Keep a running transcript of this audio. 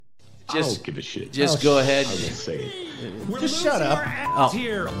I don't give a shit. Just go ahead. I will say it. Just shut up.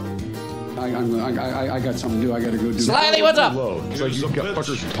 Here. I got something to do. I got to go do. Slightly, what's up? Low. It's like you've got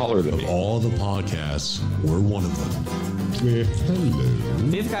fuckers taller than me. All the podcasts, we're one of them. Hello.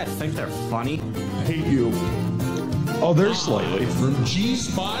 These guys think they're funny. I hate you. Oh, there's slightly. From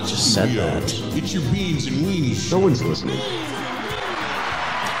G-Spot Just said that. Studios, it's your Beans and Weenie No show. one's listening.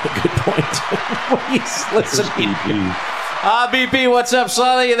 Good point. Please listen. BP. BP, what's up,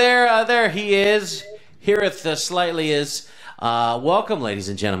 Slightly? There he is. Heareth Slightly is. Welcome, ladies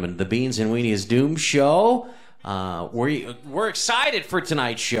and gentlemen, the Beans and Weenies Doom Show. We're excited for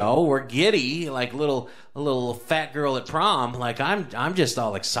tonight's show. We're giddy, like a little fat girl at prom. Like I'm just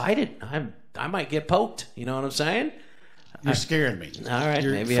all excited. I might get poked. You know what I'm saying? You're scaring me. All right,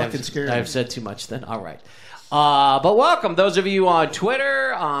 You're maybe fucking scaring me. I've said too much then. All right. But welcome, those of you on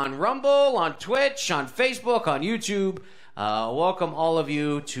Twitter, on Rumble, on Twitch, on Facebook, on YouTube. Welcome all of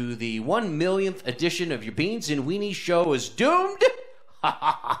you to the 1 millionth edition of your Beans and Weenie Show is doomed.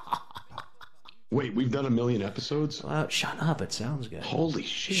 Wait, we've done 1 million episodes? Shut up. It sounds good. Holy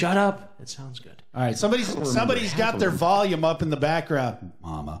shit. Shut up. It sounds good. All right, somebody's got their volume up in the background.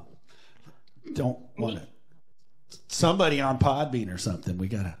 Mama, don't want it. Somebody on Podbean or something. We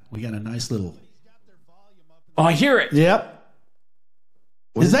got a nice little. Oh, I hear it. Yep.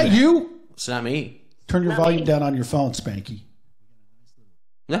 Is that you? It's not me. Turn your volume down on your phone, Spanky.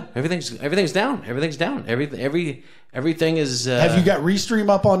 No, everything's down. Everything's down. Everything is. Have you got Restream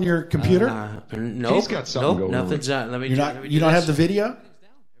up on your computer? No. He's got something going on. Nothing's on. Let me. You don't have the video?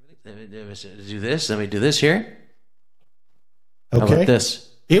 Let me do this. Let me do this here. Okay. How about this?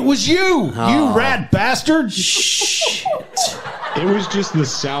 It was you, you rat bastard. Shit. It was just the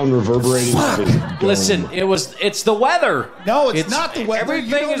sound reverberating. Of his dome. Listen, it's the weather. No, it's not the weather. Everything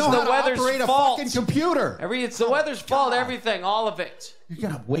you don't is know the how to weather's operate fault. a fucking computer. It's the weather's fault. Everything, all of it. You're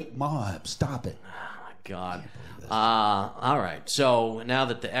gonna wake Ma up. Stop it. Oh my God. All right. So now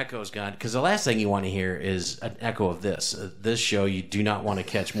that the echo's gone, because the last thing you want to hear is an echo of this. This show you do not want to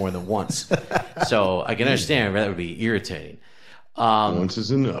catch more than once. So I can understand that would be irritating. Once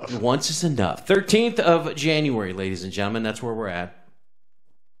is enough. Once is enough. 13th of January, ladies and gentlemen. That's where we're at.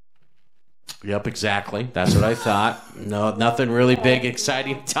 Yep, exactly. That's what I thought. No, nothing really big,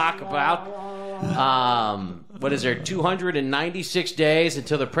 exciting to talk about. What is there? 296 days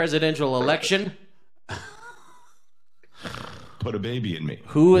until the presidential election. Put a baby in me.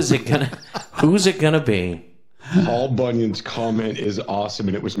 Who's it gonna be? Paul Bunyan's comment is awesome,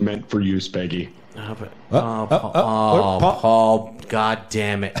 and it was meant for you, Speggy. Paul, God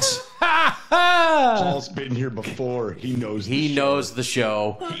damn it. Paul's been here before. He knows the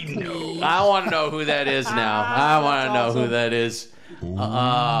show. He knows. I want to know who that is now. I want to know who that is.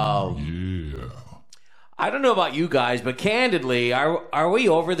 Yeah. I don't know about you guys, but candidly, are we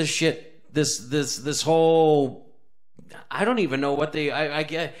over the shit? This whole, I don't even know what I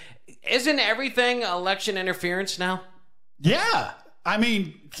get. Isn't everything election interference now? Yeah. I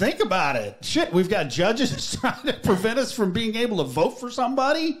mean, think about it. Shit, we've got judges trying to prevent us from being able to vote for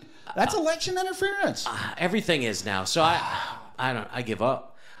somebody. That's election interference. Everything is now. So I give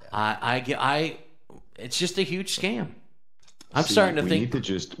up. It's just a huge scam. I'm starting to think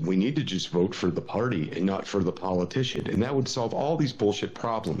we need to just vote for the party and not for the politician, and that would solve all these bullshit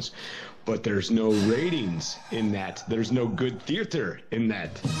problems. But there's no ratings in that. There's no good theater in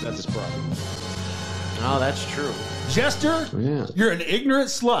that. That's his problem. Oh, that's true. Jester, Yeah. you're an ignorant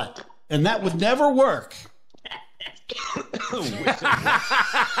slut, and that would never work. How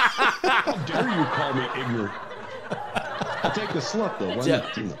dare you call me ignorant? I'll take the slut, though. Why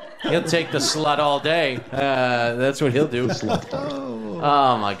not? He'll take the slut all day. That's what he'll do.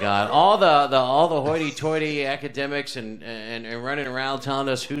 Oh my God! All the hoity-toity academics and running around telling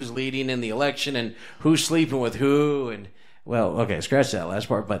us who's leading in the election and who's sleeping with who, and well, okay, scratch that last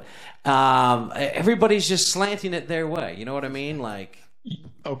part. But everybody's just slanting it their way. You know what I mean? Like,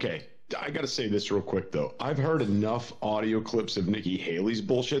 okay. I got to say this real quick, though. I've heard enough audio clips of Nikki Haley's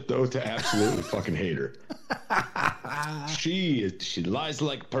bullshit, though, to absolutely fucking hate her. She lies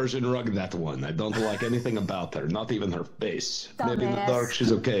like Persian rug, that one. I don't like anything about her, not even her face. Maybe in the dark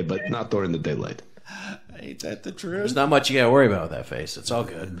she's okay, but not during the daylight. Ain't that the truth? there's not much you got to worry about with that face. It's all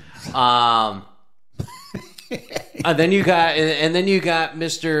good. And then you got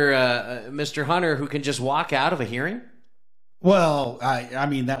Mr. Hunter, who can just walk out of a hearing. Well, I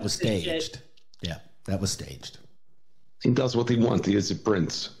mean, that was staged. Yeah, that was staged. He does what he wants. He is a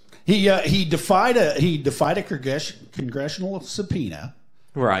prince. He defied a congressional subpoena,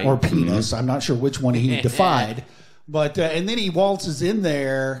 Right. or penis. I'm not sure which one he defied, but and then he waltzes in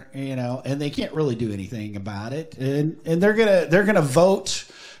there, and they can't really do anything about it, and they're gonna vote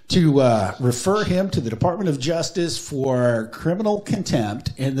to refer him to the Department of Justice for criminal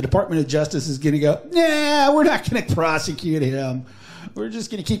contempt, and the Department of Justice is going to go, nah, we're not going to prosecute him. We're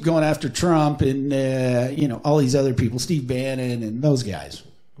just going to keep going after Trump and all these other people, Steve Bannon and those guys.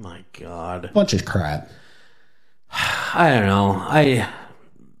 My God, bunch of crap. I don't know.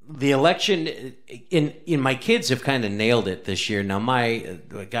 The election in my kids have kind of nailed it this year. Now my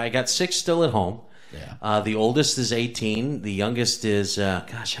guy got 6 still at home. Yeah. The oldest is 18. The youngest is, how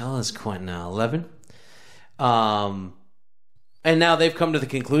old is Quentin now? 11. And now they've come to the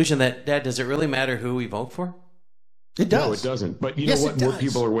conclusion that, Dad, does it really matter who we vote for? It does. No, it doesn't. But you Yes, know what? it More does.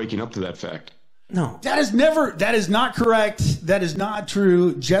 people are waking up to that fact. No. That is not correct. That is not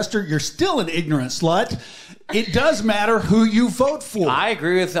true. Jester, you're still an ignorant slut. It does matter who you vote for. I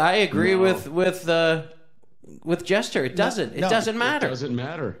agree with Jester. It doesn't. It doesn't matter. It doesn't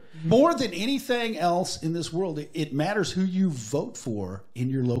matter. More than anything else in this world, it matters who you vote for in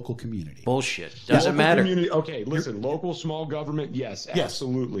your local community. Bullshit. Doesn't Local matter. Okay, listen, local small government, yes,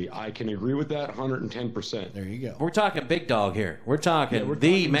 absolutely. I can agree with that 110%. There you go. We're talking big dog here. We're talking We're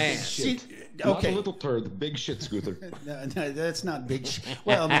the talking man. big shit. Not Okay. the little turd, the big shit, Scooter. No, that's not big.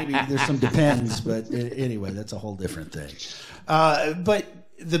 Well, maybe there's some depends, but anyway, that's a whole different thing. But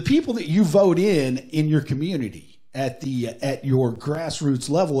the people that you vote in your community at your grassroots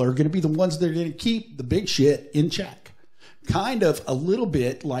level are going to be the ones that are going to keep the big shit in check. Kind of a little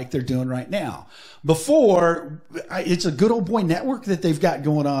bit like they're doing right now. Before, it's a good old boy network that they've got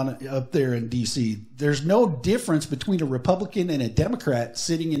going on up there in D.C. There's no difference between a Republican and a Democrat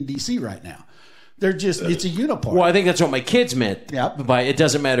sitting in D.C. right now. They're just, it's a uniparty. Well, I think that's what my kids meant. Yep. By it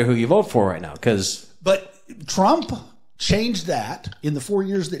doesn't matter who you vote for right now, because But Trump changed that in the 4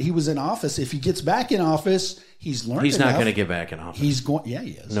 years that he was in office. If he gets back in office, he's learned he's not enough. going to get back in office. He's going. Yeah,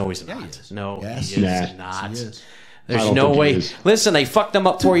 he is. No, he's Yeah, not. he is. No, Yes, he is Nah. not. He is. I There's don't no think he way. is. Listen, they fucked him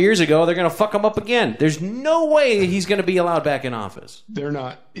up 4 years ago. They're going to fuck him up again. There's no way that he's going to be allowed back in office. They're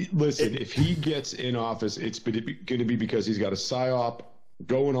not. Listen, if he gets in office, it's going to be because he's got a psyop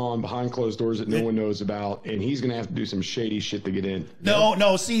going on behind closed doors that no one knows about, and he's going to have to do some shady shit to get in.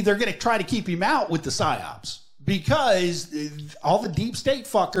 No. See, they're going to try to keep him out with the psyops because all the deep state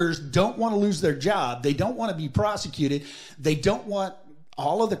fuckers don't want to lose their job. They don't want to be prosecuted. They don't want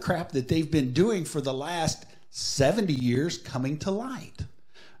all of the crap that they've been doing for the last 70 years coming to light.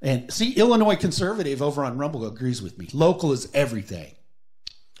 And see, Illinois conservative over on Rumble agrees with me. Local is everything.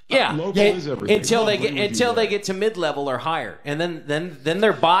 Yeah, Local is everything. until they I'll agree with you they there. get to mid level or higher, and then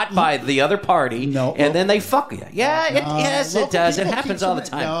they're bought by the other party, No, and then they fuck you. Yeah, yes, it Local does. It people happens keeps all them the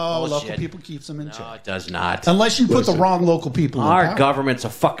in- time. No, Bullshit. local people keeps them in No, check. it does not. Unless you put the wrong local people in Our power. government's a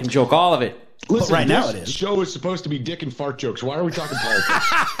fucking joke. All of it. Listen, right now this it is. show is supposed to be dick and fart jokes. Why are we talking politics?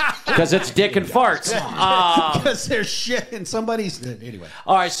 Because it's dick and farts. Because there's shit in somebody's. Anyway.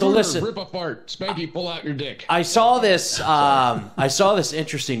 All right, so Scooter, listen. rip a fart. Spanky, pull out your dick. I saw this. I saw this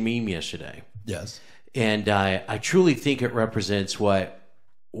interesting meme yesterday, Yes. and I truly think it represents what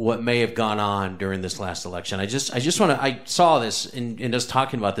may have gone on during this last election. I just want to. I saw this and us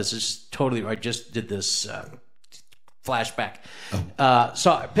talking about this. It's just totally. I just did this flashback.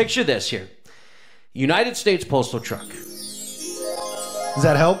 So picture this here: United States postal truck. Does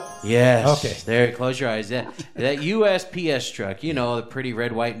that help? Yes. Okay. There, close your eyes. That USPS truck, you know, the pretty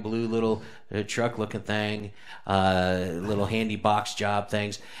red, white, and blue little truck-looking thing, little handy box job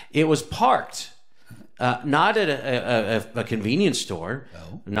things. It was parked, not at a convenience store,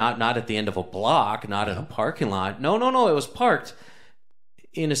 not at the end of a block, not in a parking lot. No. It was parked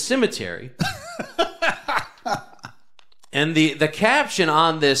in a cemetery. And the caption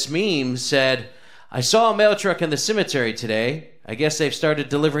on this meme said, "I saw a mail truck in the cemetery today. I guess they've started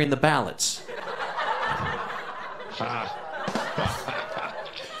delivering the ballots."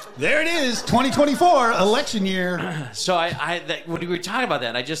 There it is, 2024 election year. So when we were talking about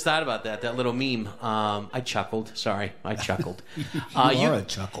that, I just thought about that little meme. I chuckled. Sorry, I chuckled. You are a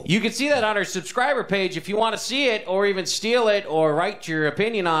chuckle. You can see that on our subscriber page if you want to see it, or even steal it, or write your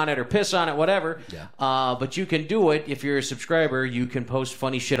opinion on it, or piss on it, whatever. Yeah. But you can do it if you're a subscriber. You can post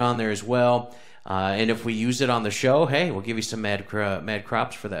funny shit on there as well. And if we use it on the show, hey, we'll give you some mad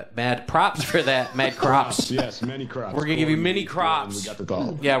crops for that. Mad props for that. Mad crops. Yes, many crops. We're gonna give you Corn, mini wheat, crops. We got the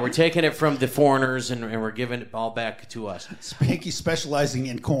doll. Yeah, we're taking it from the foreigners and we're giving it all back to us. Spanky specializing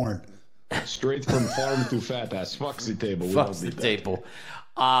in corn. Straight from farm to fat ass. Fucks the table. We Fuck don't the need that. table.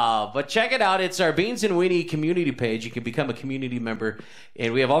 But check it out. It's our Beans and Weenie community page. You can become a community member,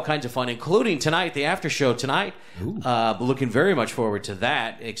 and we have all kinds of fun, including tonight, the after show tonight. Looking very much forward to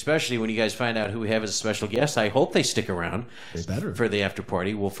that, especially when you guys find out who we have as a special guest. I hope they stick around They better. for the after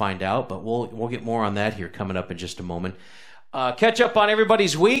party. We'll find out, but we'll get more on that here coming up in just a moment. Catch up on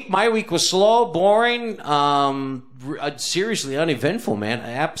everybody's week. My week was slow, boring, seriously uneventful, man.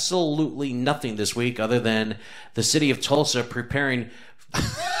 Absolutely nothing this week other than the city of Tulsa preparing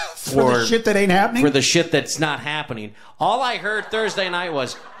For the shit that ain't happening? For the shit that's not happening. All I heard Thursday night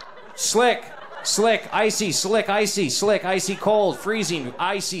was slick, icy, slick, icy, cold, freezing,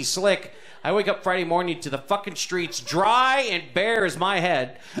 icy, slick. I wake up Friday morning to the fucking streets dry and bare as my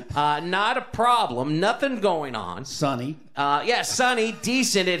head. Not a problem. Nothing going on. Sunny. Yeah, sunny,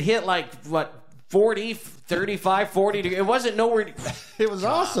 decent. It hit like, 40, 35, 40 degrees. It wasn't nowhere. It was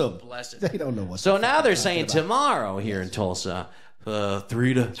awesome. Bless it. They don't know what. So now they're saying tomorrow here in Tulsa,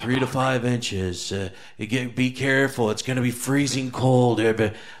 3 to 5 inches. Be careful. It's going to be freezing cold.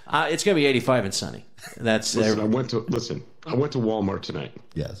 It's going to be 85 and sunny. That's I went to Walmart tonight.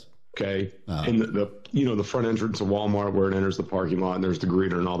 Yes. Okay. And the front entrance of Walmart where it enters the parking lot and there's the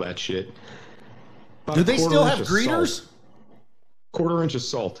greeter and all that shit. Do they still have greeters? Quarter inch of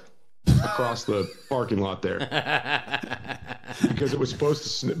salt across the parking lot there. Because it was supposed to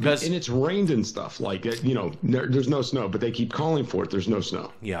snow. And it's rained and stuff. Like, there's no snow, but they keep calling for it. There's no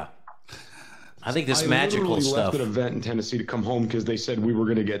snow. Yeah. I think this magical stuff. I left an event in Tennessee to come home because they said we were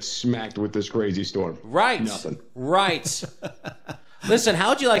going to get smacked with this crazy storm. Right. Nothing. Right. Listen, how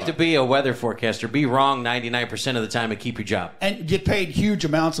would you like to be a weather forecaster? Be wrong 99% of the time and keep your job. And get paid huge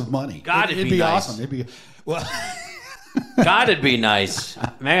amounts of money. God, it'd be nice. Awesome. Well, God, it'd be nice.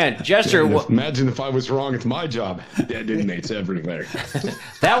 Man, Jester. Imagine if I was wrong, it's my job. Dead inmates everywhere.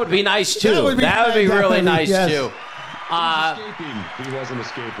 That would be nice, too. That would be really nice, too. He wasn't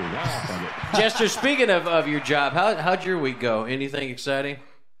escaping. Jester, speaking of your job, how'd your week go? Anything exciting?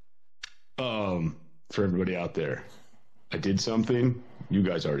 For everybody out there, I did something. You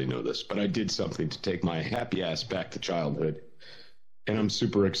guys already know this, but I did something to take my happy ass back to childhood, and I'm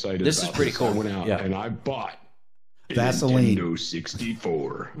super excited. This is pretty cool. I went out and I bought a Vaseline. Nintendo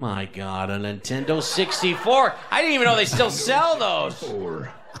 64. My God, a Nintendo 64! I didn't even know they still sell those.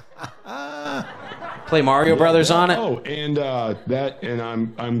 Play Mario Brothers on it. Oh, and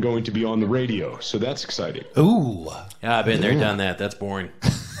I'm going to be on the radio, so that's exciting. Ooh. Yeah, I've been there, done that. That's boring.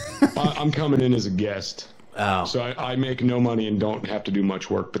 I'm coming in as a guest. Oh. So I make no money and don't have to do much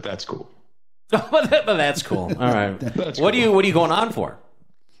work, but that's cool. But that's cool. All right. What are you going on for?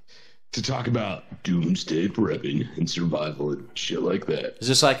 To talk about doomsday prepping and survival and shit like that. Is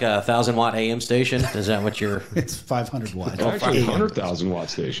this like a 1,000-watt AM station? Is that what you're... It's 500 watts. Actually, 100,000 watt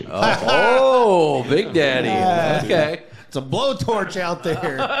station. Oh, Big Daddy. Okay. It's a blowtorch out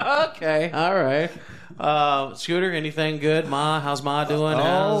there. Okay. All right. Scooter, anything good? Ma, how's Ma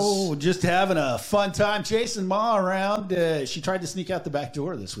doing? Just having a fun time chasing Ma around. She tried to sneak out the back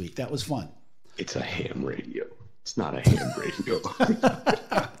door this week. That was fun. It's a ham radio. It's not a ham radio.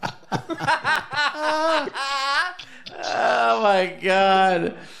 Oh my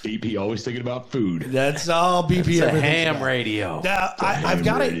God! BP always thinking about food. That's all BP. It's a ham radio. Now, I've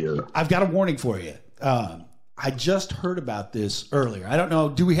got a warning for you. I just heard about this earlier. I don't know.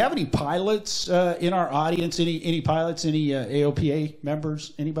 Do we have any pilots in our audience? Any pilots? Any AOPA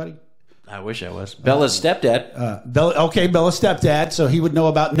members? Anybody? I wish I was. Bella's stepdad. Bella's stepdad. So he would know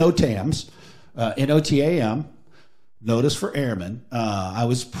about NOTAMs, NOTAM. Notice for Airmen. I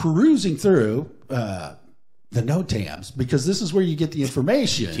was perusing through the NOTAMs because this is where you get the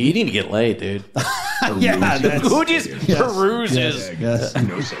information. You need to get laid, dude. Yeah, who just peruses? Yes.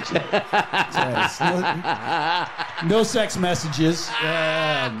 No sex. No sex messages.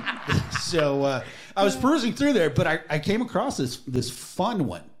 So I was perusing through there, but I came across this fun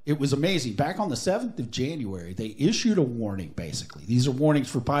one. It was amazing. Back on the 7th of January, they issued a warning, basically. These are warnings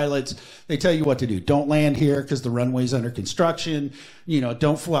for pilots. They tell you what to do. Don't land here because the runway's under construction.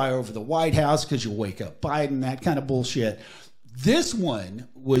 Don't fly over the White House because you'll wake up Biden, that kind of bullshit. This one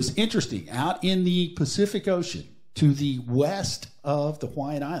was interesting. Out in the Pacific Ocean to the west of the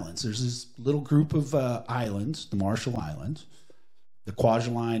Hawaiian Islands, there's this little group of islands, the Marshall Islands, the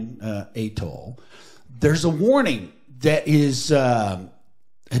Kwajalein Atoll. There's a warning that is...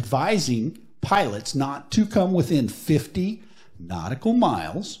 advising pilots not to come within 50 nautical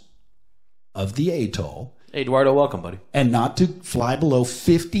miles of the atoll. Hey, Eduardo, welcome, buddy. And not to fly below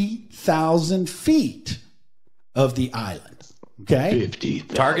 50,000 feet of the island. Okay?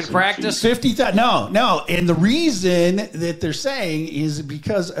 50,000 Target practice? 50,000. No. And the reason that they're saying is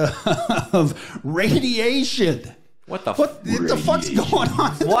because of radiation. What the fuck's going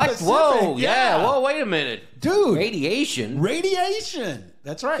on? What? Whoa, yeah. Whoa, wait a minute. Dude. Radiation.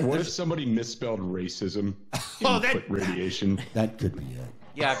 That's right. What if somebody misspelled racism? Put radiation. That could be it.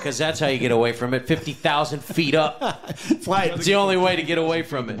 Yeah, because that's how you get away from it. 50,000 feet up. Fly It's the only way to get away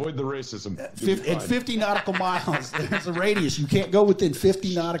from it. Avoid the racism. at 50 nautical miles. There's a radius. You can't go within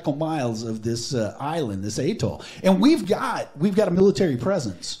 50 nautical miles of this island, this atoll. And we've got a military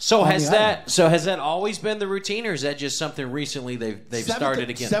presence. So on has the island. has that always been the routine, or is that just something recently they've started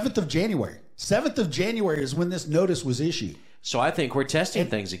again? 7th of January. 7th of January is when this notice was issued. So I think we're testing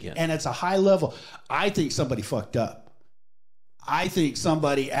things again. And it's a high level. I think somebody fucked up. I think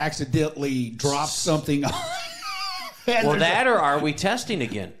somebody accidentally dropped something. Well, that or are we testing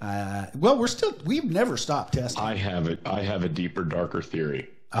again? Well, we've never stopped testing. I have it. I have a deeper, darker theory.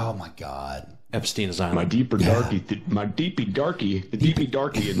 Oh my God. Epstein's Island. My deeper darky, the deepy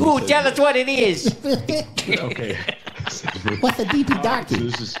darky. Ooh, tell us what it is. Okay. What's a deepy So darky?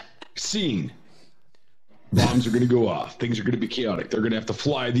 this is scene. Bombs are going to go off. Things are going to be chaotic. They're going to have to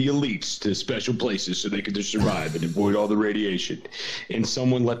fly the elites to special places so they can just survive and avoid all the radiation. And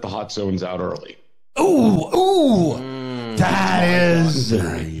someone let the hot zones out early. Ooh. That is.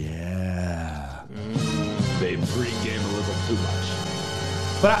 Yeah. They pregame a little too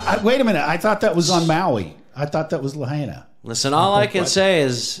much. But wait a minute. I thought that was on Maui. I thought that was Lahaina. Listen, all I can say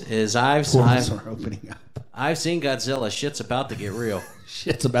is I've Portals are opening up. I've seen Godzilla. Shit's about to get real.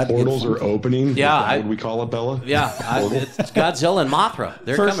 Shit's about to Portals get are opening. Yeah, Is that what we call it, Bella? Yeah, it's Godzilla and Mothra.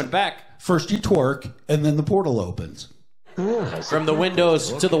 They're coming back First you twerk, and then the portal opens. from the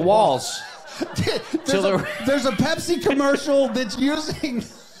windows to the walls. There's a Pepsi commercial that's using.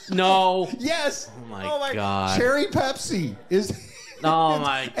 No. Yes. Oh my God. Cherry Pepsi is. Oh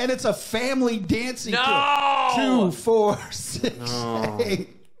my. And it's a family dancing. No. 2, 4, 6, 8.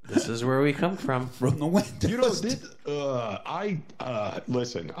 This is where we come from. From the window. You know,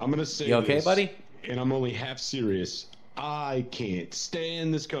 listen, I'm going to say You okay, this, buddy? And I'm only half serious. I can't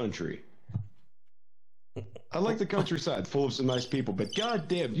stand this country. I like the countryside, full of some nice people, but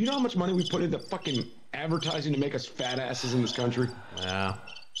goddamn, you know how much money we put into fucking advertising to make us fat asses in this country? Yeah.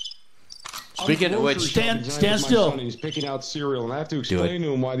 Speaking of which, Stand My son, still. and he's picking out cereal, and I have to explain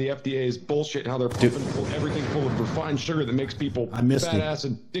to him why the FDA is bullshit and how they're pumping everything full of refined sugar that makes people fat ass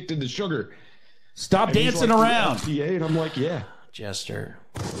addicted to sugar. Stop And he's dancing like, around. The FDA, and I'm like, yeah. Jester.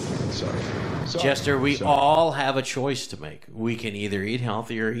 Sorry. Jester, we all have a choice to make. We can either eat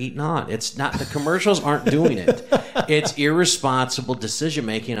healthy or eat not. It's not, the commercials aren't doing it. It's irresponsible decision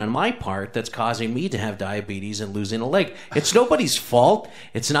making on my part that's causing me to have diabetes and losing a leg. It's nobody's fault.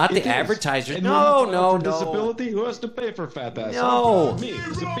 It's not the advertiser. And No. Disability? Who has to pay for fat ass? No. Me.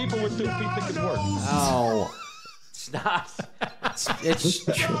 It's the people with 2 feet that can work. No. It's not. It's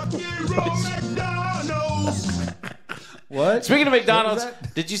true. What? Speaking of McDonald's,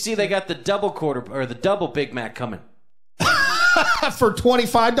 did you see they got the double Big Mac coming? For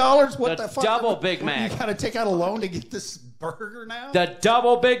 $25? What the fuck? Double Big Mac. You got to take out a loan to get this burger now? The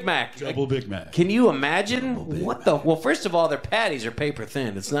double Big Mac. Double Big Mac. Can you imagine what the? Well, first of all, their patties are paper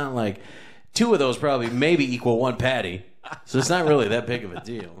thin. It's not like 2 of those probably maybe equal 1 patty, so it's not really that big of a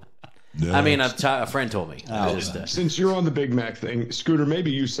deal. No. I mean, a friend told me. Since you're on the Big Mac thing, Scooter,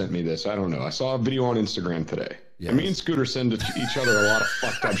 maybe you sent me this. I don't know. I saw a video on Instagram today. Yes. And me and Scooter send each other a lot of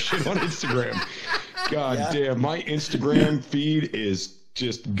fucked up shit on Instagram. God damn, my Instagram feed is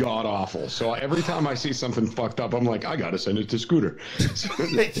just god awful. So every time I see something fucked up, I'm like, I gotta send it to Scooter.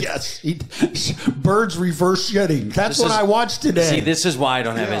 Yes. Birds reverse shedding. That's what I watched today. See, this is why I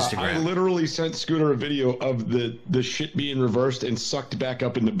don't have Instagram. I literally sent Scooter a video of the shit being reversed and sucked back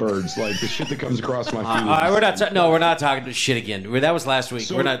up into birds. Like the shit that comes across my feed. We're not talking shit again. That was last week.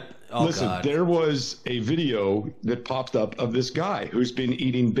 So, we're not. Oh, listen, God. There was a video that popped up of this guy who's been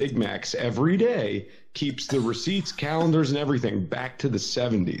eating Big Macs every day, keeps the receipts, calendars, and everything back to the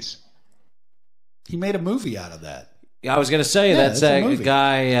 70s. He made a movie out of that. I was going to say, that's that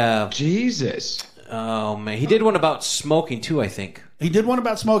guy. Jesus. Oh, man. He did one about smoking, too, I think. He did one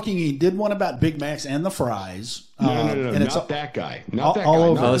about smoking. He did one about Big Macs and the fries. No, and not that guy. Not all that guy.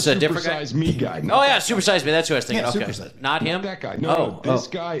 over. Not it's the a different guy? Supersize Me guy. Oh, yeah, Super Size Me. That's who I was thinking. Yeah, Okay. Super Size Me. Not him? Not that guy. No, this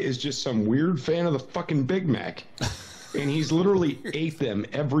guy is just some weird fan of the fucking Big Mac. And he's literally ate them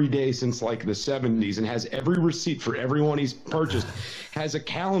every day since like the 70s and has every receipt for everyone he's purchased, has a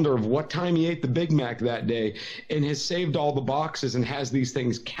calendar of what time he ate the Big Mac that day, and has saved all the boxes and has these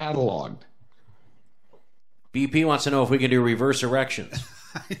things cataloged. BP wants to know if we can do reverse erections.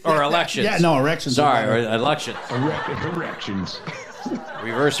 Or elections. Yeah, no, erections. Sorry, or elections. Erections.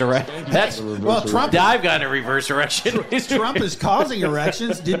 Reverse erection. That's Well, Trump. I've got a reverse erection. Trump is causing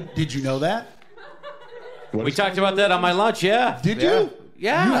erections. Did you know that? We talked about that on my lunch. Yeah. Did you?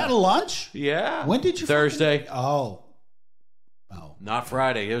 Yeah. You had a lunch? Yeah. When did you? Thursday. Oh. Not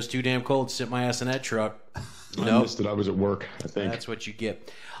Friday. It was too damn cold to sit my ass in that truck. I missed it. I was at work, I think. That's what you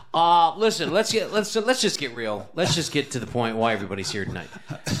get. Listen, let's just get real. Let's just get to the point why everybody's here tonight.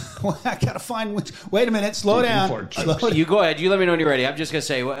 Well, I gotta find which. Wait a minute. Slow down. You go ahead. You let me know when you're ready. I'm just gonna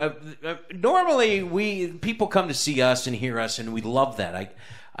say. Normally, people come to see us and hear us, and we love that.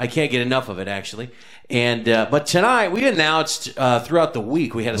 I can't get enough of it, actually. And but tonight we announced throughout the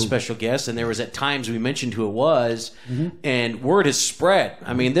week we had a special guest, and there was at times we mentioned who it was, and word has spread.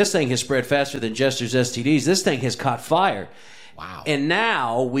 I mean, this thing has spread faster than Jester's STDs. This thing has caught fire. Wow! And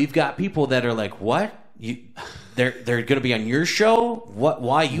now we've got people that are like, "What? They're going to be on your show? What?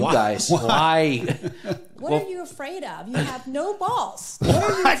 Why you guys? Why?" What are you afraid of? You have no balls. What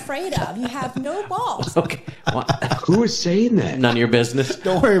are you afraid of? You have no balls. Okay. Who is saying that? None of your business.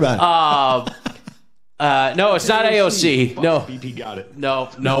 Don't worry about it. No, it's not AOC. No. BP got it. No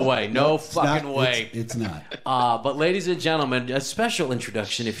way. No fucking way. It's not. But ladies and gentlemen, a special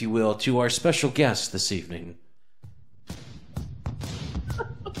introduction, if you will, to our special guest this evening.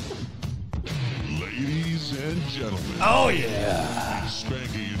 Ladies and gentlemen. Oh, yeah. It's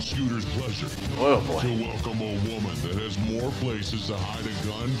Spanky and Scooter's pleasure Oh, boy. to welcome a woman that has more places to hide a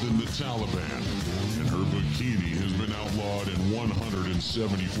gun than the Taliban. And her bikini has been outlawed in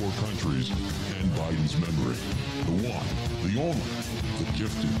 174 countries and Biden's memory. The one, the only, the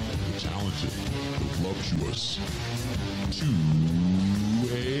gifted, the talented, the voluptuous. To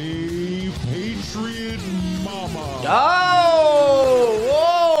a Patriot Mama. Oh!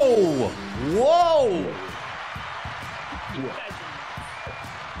 Whoa!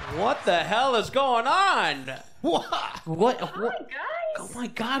 What the hell is going on? What? Hi, guys. Oh my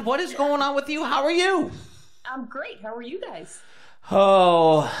God! What is going on with you? How are you? I'm great. How are you guys?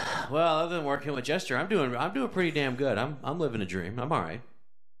 Oh, well, other than working with Jester, I'm doing pretty damn good. I'm living a dream. I'm all right.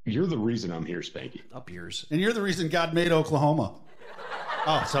 You're the reason I'm here, Spanky. Up yours. And you're the reason God made Oklahoma.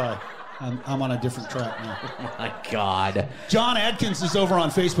 Oh, sorry. I'm on a different track now. Oh my God. John Adkins is over on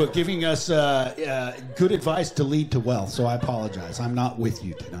Facebook giving us good advice to lead to wealth, so I apologize. I'm not with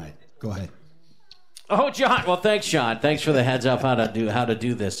you tonight. Go ahead. Oh, John. Well, thanks, John. Thanks for the heads up how to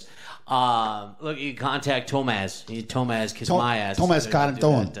do this. Look, you contact Tomaz. Tomaz kiss my ass. Tomaz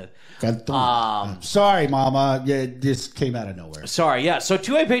Canton. Sorry, Mama. Yeah, this came out of nowhere. Sorry, yeah. So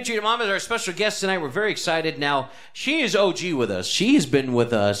 2A Patriot Mama is our special guest tonight. We're very excited. Now, she is OG with us. She has been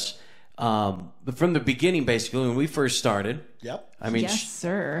with us from the beginning, basically, when we first started. Yep. I mean, Yes,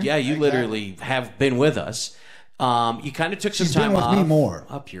 sir. Yeah, you literally have been with us. You kind of took some She's time been with off. me more.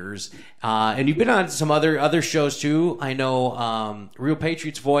 Up yours. And you've been on some other shows, too. I know Real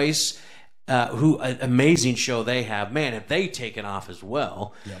Patriots Voice, who an amazing show they have. Man, have they taken off as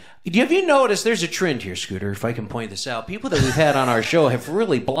well. Yep. Have you noticed there's a trend here, Scooter, if I can point this out? People that we've had on our show have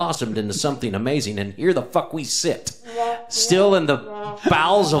really blossomed into something amazing, and here the fuck we sit. Still in the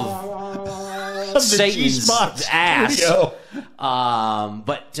bowels of Satan's ass.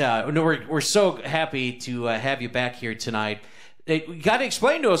 But no, we're so happy to have you back here tonight. You got to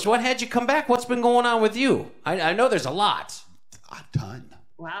explain to us, what had you come back? What's been going on with you? I know there's a lot. A ton.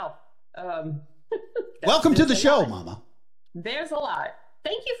 Wow. Welcome to the show, Mama. There's a lot.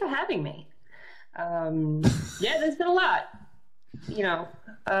 Thank you for having me. Yeah, there's been a lot. You know.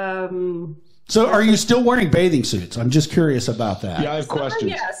 So are you still wearing bathing suits? I'm just curious about that. Yeah, I have questions.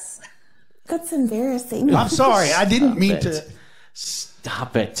 Yes. That's embarrassing. I'm sorry. I didn't mean to.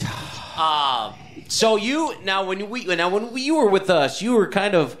 Stop it. So you when you were with us, you were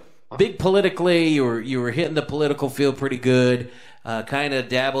kind of big politically. You were hitting the political field pretty good. Kind of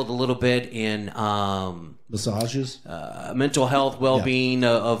dabbled a little bit in Massages, mental health, well-being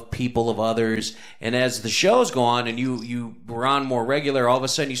of people, of others. And as the shows go on, and you were on more regular, all of a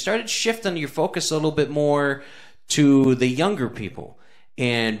sudden you started shifting your focus a little bit more to the younger people,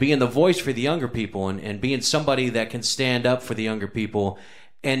 and being the voice for the younger people, and being somebody that can stand up for the younger people.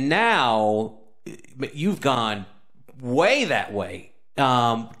 And now you've gone way that way.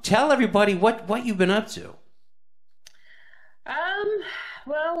 Tell everybody what you've been up to.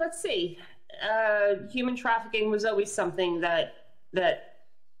 Well, let's see. Human trafficking was always something that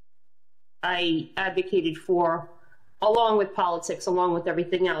I advocated for, along with politics, along with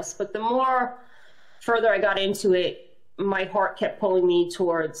everything else. But the more further I got into it, my heart kept pulling me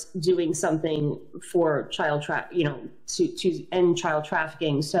towards doing something for to end child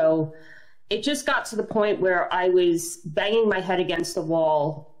trafficking. So it just got to the point where I was banging my head against the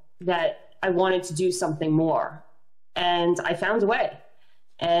wall that I wanted to do something more. And I found a way.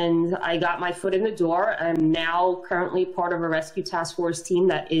 And I got my foot in the door. I'm now currently part of a rescue task force team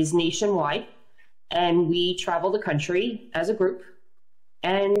that is nationwide. And we travel the country as a group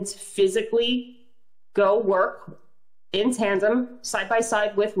and physically go work in tandem, side by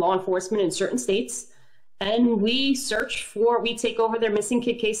side with law enforcement in certain states, and we take over their missing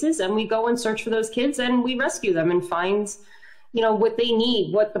kid cases, and we go and search for those kids, and we rescue them and find, what they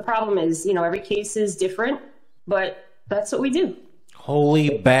need, what the problem is. Every case is different, but that's what we do. Holy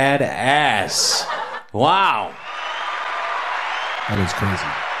badass. Wow. That is crazy.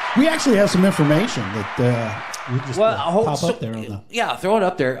 We actually have some information that we just pop up there on the... Yeah, throw it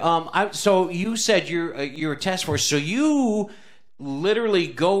up there. So you said you're a task force, so you literally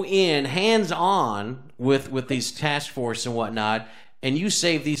go in hands-on with these task force and whatnot, and you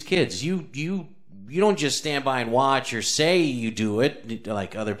save these kids. You don't just stand by and watch or say you do it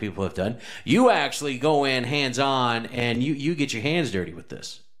like other people have done. You actually go in hands-on, and you get your hands dirty with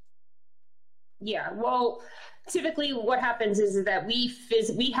this. Yeah, well, typically what happens is that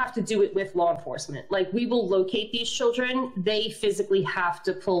we have to do it with law enforcement. Like, we will locate these children. They physically have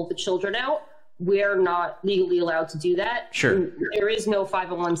to pull the children out. We're not legally allowed to do that. Sure. There is no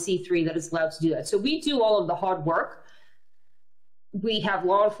 501c3 that is allowed to do that. So we do all of the hard work. We have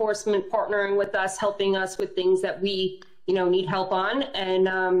law enforcement partnering with us, helping us with things that we, need help on.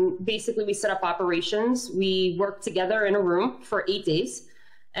 And basically we set up operations. We work together in a room for 8 days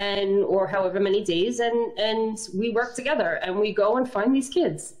or however many days. And we work together and we go and find these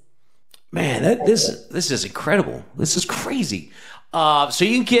kids. Man, this is incredible. This is crazy. So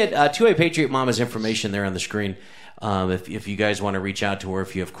you can get 2A Patriot Mama's information there on the screen if you guys want to reach out to her,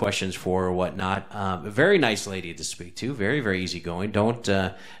 if you have questions for her or whatnot. A very nice lady to speak to, very, very easygoing. Don't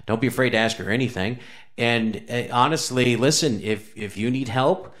be afraid to ask her anything. And honestly, listen, if you need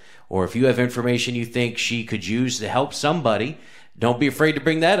help or if you have information you think she could use to help somebody, don't be afraid to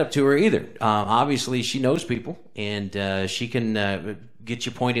bring that up to her either. Obviously, she knows people, and she can get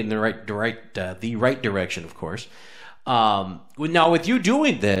you pointed in the right direction, of course. Now, with you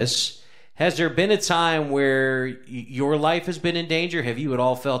doing this, has there been a time where your life has been in danger? Have you at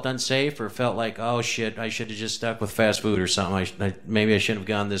all felt unsafe or felt like, oh shit, I should have just stuck with fast food or something? Maybe I shouldn't have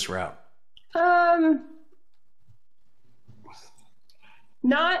gone this route.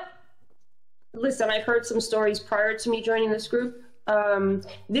 Listen, I've heard some stories prior to me joining this group.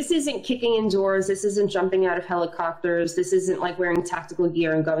 This isn't kicking in doors. This isn't jumping out of helicopters. This isn't like wearing tactical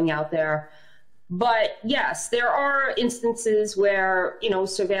gear and going out there. But yes, there are instances where,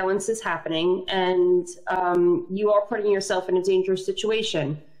 surveillance is happening and you are putting yourself in a dangerous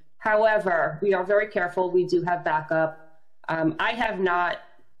situation. However, we are very careful. We do have backup. I have not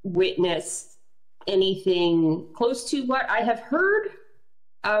witnessed anything close to what I have heard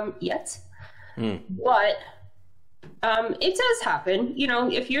yet. But it does happen.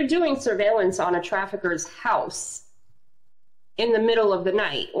 If you're doing surveillance on a trafficker's house in the middle of the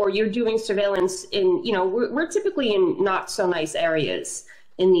night, or you're doing surveillance in, we're typically in not so nice areas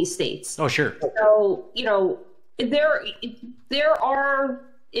in these states. Oh, sure. So, there are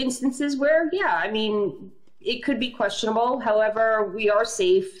instances where, it could be questionable. However, we are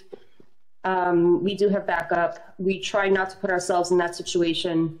safe. We do have backup. We try not to put ourselves in that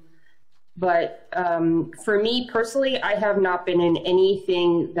situation. But for me personally, I have not been in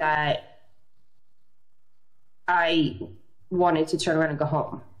anything that I wanted to turn around and go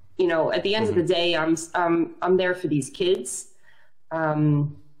home. At the end of the day, I'm there for these kids.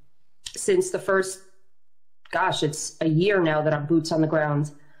 Since the first, it's a year now that I'm boots on the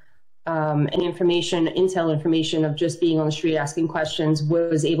ground. And intel information of just being on the street asking questions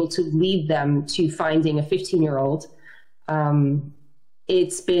was able to lead them to finding a 15-year-old.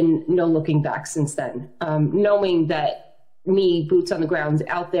 It's been no looking back since then. Knowing that me, boots on the ground,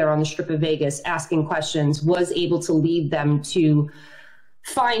 out there on the Strip of Vegas, asking questions, was able to lead them to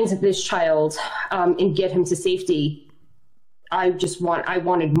find this child and get him to safety. I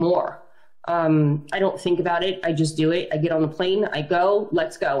wanted more. I don't think about it. I just do it. I get on the plane, I go,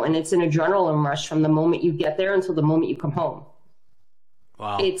 let's go. And it's an adrenaline rush from the moment you get there until the moment you come home.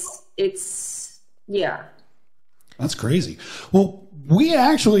 Wow. Yeah. That's crazy. Well, we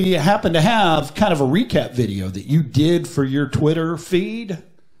actually happen to have kind of a recap video that you did for your Twitter feed.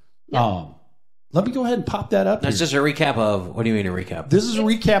 Yeah. Let me go ahead and pop that up. That's just a recap of, what do you mean a recap? This is a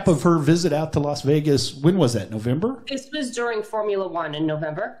recap of her visit out to Las Vegas. When was that? November? This was during Formula One in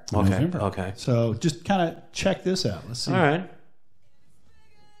November. Okay. November. Okay. So just kind of check this out. Let's see. All right.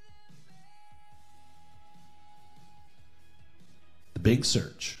 The big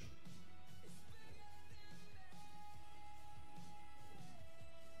search.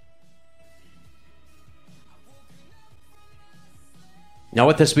 Now,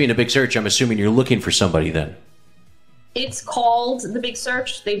 with this being a big search, I'm assuming you're looking for somebody then. It's called The Big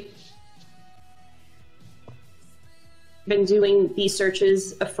Search. They've been doing these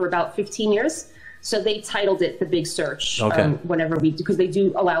searches for about 15 years. So they titled it The Big Search. Okay. Because they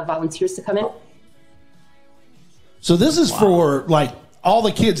do allow volunteers to come in. So this is for like all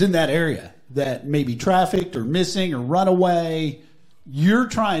the kids in that area that may be trafficked or missing or run away. You're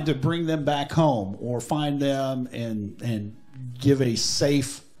trying to bring them back home or find them and give a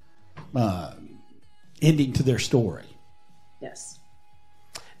safe ending to their story. Yes.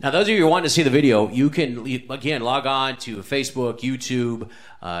 Now, those of you who want to see the video, you can, again, log on to Facebook, YouTube,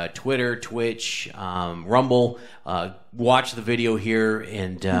 Twitter, Twitch, Rumble, watch the video here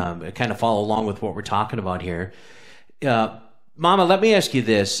and kind of follow along with what we're talking about here. Mama, let me ask you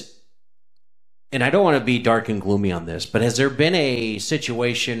this, and I don't want to be dark and gloomy on this, but has there been a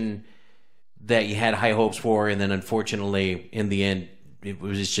situation that you had high hopes for and then unfortunately, in the end, it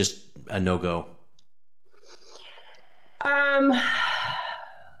was just a no-go?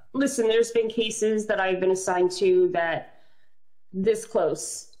 Listen, there's been cases that I've been assigned to that this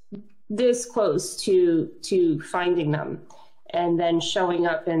close to finding them and then showing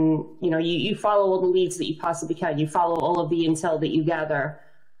up and, you follow all the leads that you possibly can. You follow all of the intel that you gather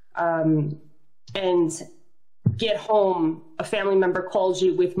and get home. A family member calls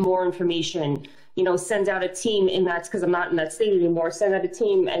you with more information, send out a team because I'm not in that state anymore, send out a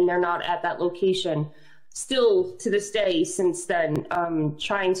team and they're not at that location. Still to this day, since then,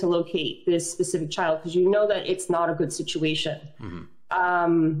 trying to locate this specific child because that it's not a good situation.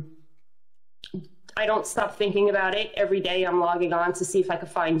 Mm-hmm. I don't stop thinking about it. Every day I'm logging on to see if I can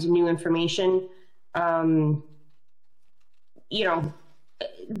find new information.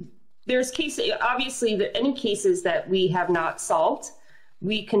 There's cases, obviously, any cases that we have not solved,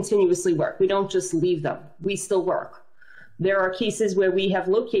 we continuously work. We don't just leave them. We still work. There are cases where we have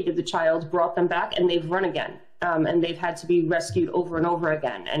located the child, brought them back, and they've run again, and they've had to be rescued over and over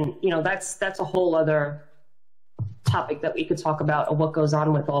again. And that's a whole other topic that we could talk about of what goes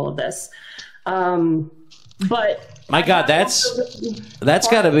on with all of this. But my God, that's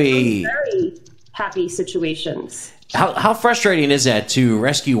got to be very happy situations. How frustrating is that to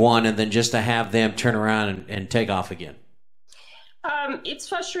rescue one and then just to have them turn around and take off again? It's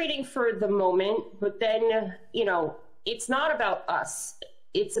frustrating for the moment, but then it's not about us.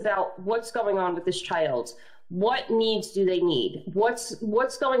 It's about what's going on with this child. What needs do they need? What's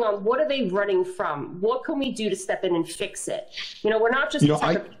going on? What are they running from? What can we do to step in and fix it? We're not just the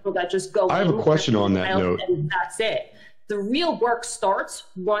type of people that just go. I have a question on that note. And that's it. The real work starts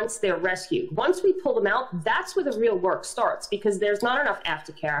once they're rescued. Once we pull them out, that's where the real work starts because there's not enough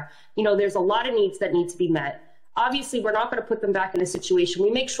aftercare. There's a lot of needs that need to be met. Obviously, we're not going to put them back in a situation.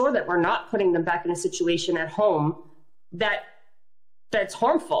 We make sure that we're not putting them back in a situation at home that's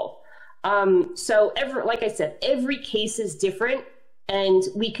harmful. So like I said, every case is different and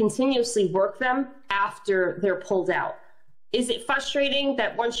we continuously work them after they're pulled out. Is it frustrating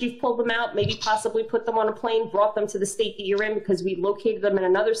that once you've pulled them out, maybe possibly put them on a plane, brought them to the state that you're in because we located them in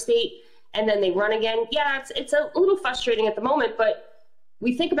another state and then they run again? Yeah, it's a little frustrating at the moment, but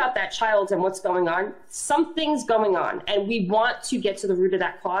we think about that child and what's going on. Something's going on, and we want to get to the root of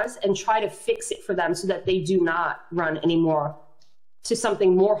that cause and try to fix it for them so that they do not run anymore to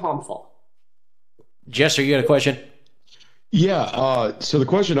something more harmful. Jester, you got a question? Yeah. So the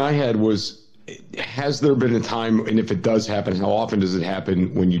question I had was, has there been a time, and if it does happen, how often does it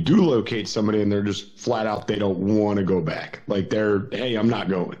happen when you do locate somebody and they're just flat out, they don't want to go back? Like hey, I'm not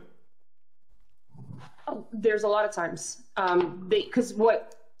going. Oh, there's a lot of times. Because a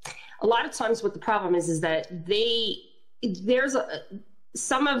lot of times what the problem is that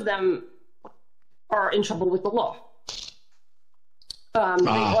some of them are in trouble with the law. They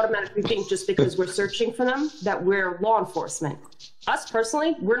automatically think just because we're searching for them that we're law enforcement. Us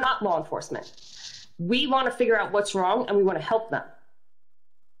personally, we're not law enforcement. We want to figure out what's wrong and we want to help them.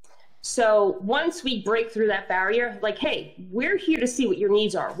 So once we break through that barrier, like, hey, we're here to see what your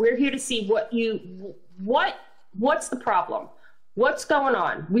needs are. We're here to see what's the problem? What's going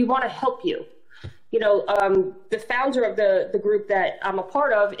on? We want to help you. The founder of the group that I'm a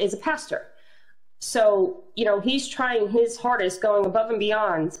part of is a pastor. So, he's trying his hardest, going above and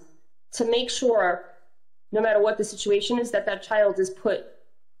beyond to make sure, no matter what the situation is, that child is put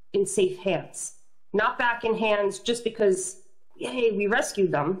in safe hands, not back in hands just because, hey, we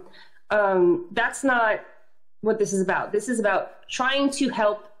rescued them. That's not what this is about. This is about trying to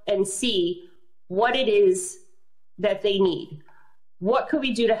help and see what it is that they need. What could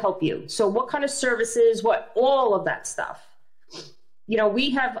we do to help you? So what kind of services, all of that stuff.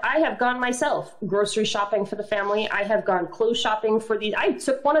 I have gone myself grocery shopping for the family. I have gone clothes shopping I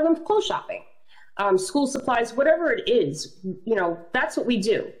took one of them clothes shopping, school supplies, whatever it is, that's what we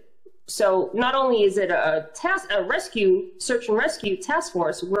do. So not only is it a search and rescue task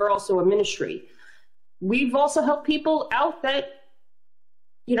force, we're also a ministry. We've also helped people out that,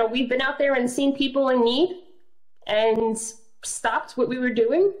 we've been out there and seen people in need and stopped what we were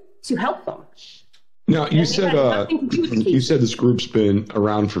doing to help them. Now, you said this group's been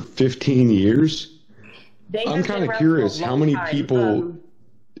around for 15 years. I'm kind of curious how many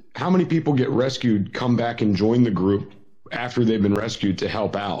people get rescued, come back and join the group after they've been rescued to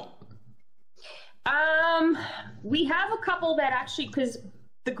help out. We have a couple that actually, because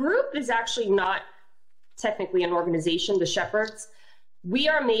the group is actually not technically an organization, the Shepherds. We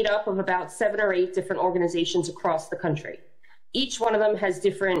are made up of about 7 or 8 different organizations across the country. Each one of them has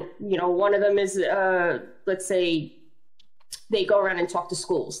different, one of them is, let's say, they go around and talk to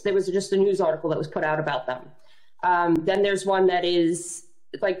schools. There was just a news article that was put out about them. Then there's one that is,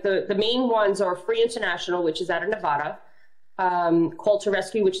 like the main ones are Free International, which is out of Nevada, Call to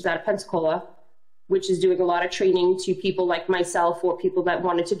Rescue, which is out of Pensacola, which is doing a lot of training to people like myself or people that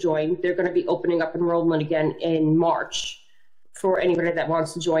wanted to join. They're going to be opening up enrollment again in March. For anybody that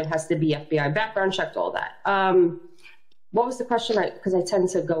wants to join, has to be FBI background checked, all that. What was the question? Because I tend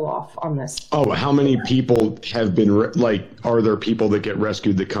to go off on this. Oh, how many people have been, are there people that get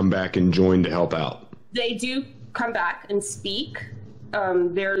rescued that come back and join to help out? They do come back and speak.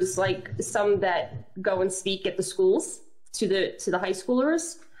 There's some that go and speak at the schools to the high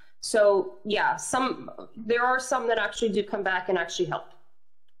schoolers. So yeah, there are some that actually do come back and actually help.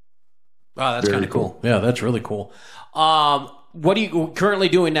 Oh, that's kind of cool. Yeah, that's really cool. What are you currently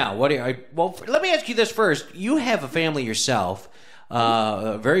doing now? Well, let me ask you this first. You have a family yourself,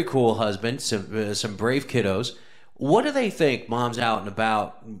 a very cool husband, some brave kiddos. What do they think? Mom's out and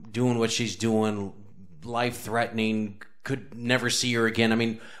about doing what she's doing, life-threatening, could never see her again. I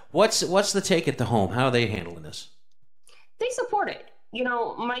mean, what's the take at the home? How are they handling this? They support it.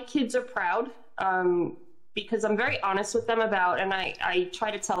 My kids are proud because I'm very honest with them about, and I try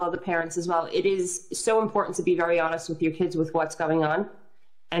to tell other parents as well, it is so important to be very honest with your kids with what's going on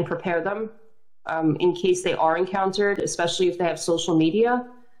and prepare them in case they are encountered, especially if they have social media.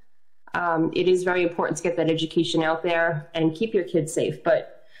 It is very important to get that education out there and keep your kids safe.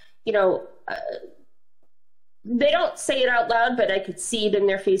 But, they don't say it out loud, but I could see it in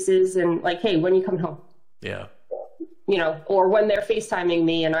their faces and hey, when are you coming home? Yeah. Or when they're FaceTiming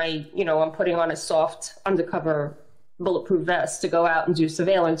me and I'm putting on a soft undercover bulletproof vest to go out and do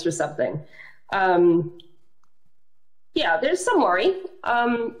surveillance or something. Yeah, there's some worry.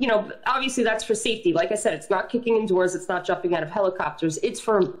 Obviously that's for safety. Like I said, it's not kicking in doors. It's not jumping out of helicopters. It's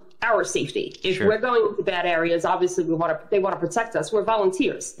for our safety. If we're going into bad areas, obviously they want to protect us. We're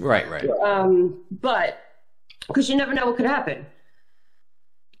volunteers. Right. But because you never know what could happen.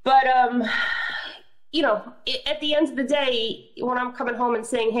 But, at the end of the day, when I'm coming home and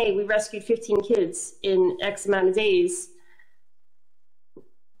saying, hey, we rescued 15 kids in X amount of days,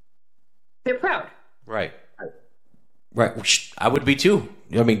 they're proud. Right. I would be too.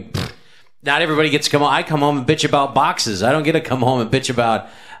 I mean, not everybody gets to come home. I come home and bitch about boxes. I don't get to come home and bitch about,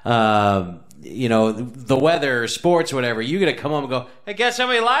 the weather, sports, whatever. You get to come home and go, hey, guess how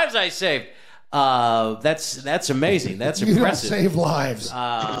many lives I saved? That's amazing. That's impressive. You don't save lives.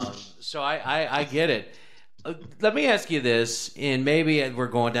 So I get it. Let me ask you this, and maybe we're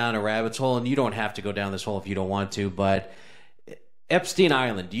going down a rabbit hole, and you don't have to go down this hole if you don't want to, but Epstein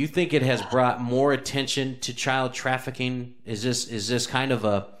Island, do you think it has brought more attention to child trafficking? Is this kind of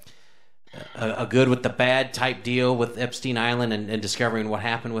a good with the bad type deal with Epstein Island and discovering what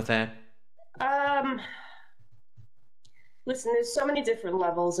happened with that? Listen, there's so many different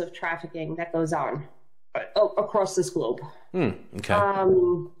levels of trafficking that goes on across this globe. Okay.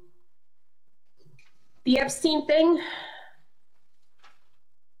 The Epstein thing,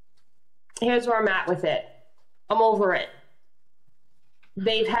 here's where I'm at with it. I'm over it.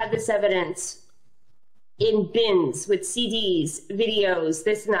 They've had this evidence in bins with CDs, videos,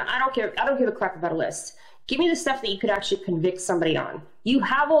 this and that. I don't care. I don't give a crap about a list. Give me the stuff that you could actually convict somebody on. You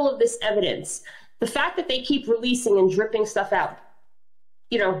have all of this evidence. The fact that they keep releasing and dripping stuff out,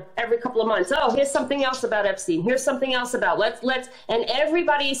 every couple of months. Oh, here's something else about Epstein. Here's something else about let's, and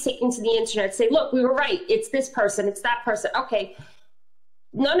everybody is taking to the internet, say, look, we were right. It's this person. It's that person. Okay.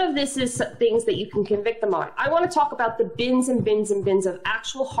 None of this is things that you can convict them on. I want to talk about the bins and bins and bins of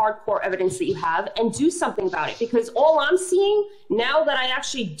actual hardcore evidence that you have and do something about it, because all I'm seeing now that I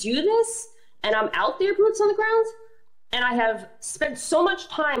actually do this and I'm out there, boots on the ground, and I have spent so much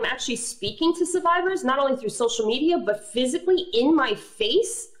time actually speaking to survivors, not only through social media, but physically in my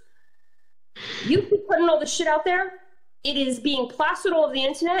face. You keep putting all this shit out there. It is being plastered all over the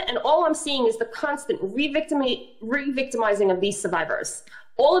internet, and all I'm seeing is the constant re-victimizing of these survivors.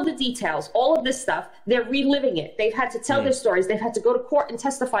 All of the details, all of this stuff, they're reliving it. They've had to tell their stories. They've had to go to court and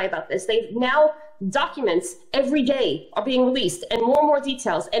testify about this. They've now, documents every day are being released and more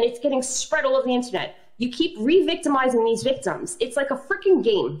details, and it's getting spread all over the internet. You keep re-victimizing these victims. It's like a freaking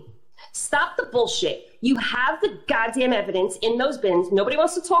game. Stop the bullshit. You have the goddamn evidence in those bins. Nobody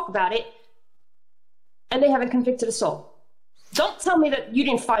wants to talk about it. And they haven't convicted a soul. Don't tell me that you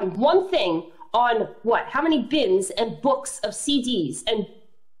didn't find one thing on how many bins and books of CDs and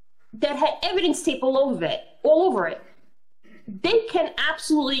that had evidence tape all over it. They can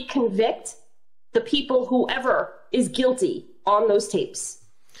absolutely convict the people, whoever is guilty on those tapes.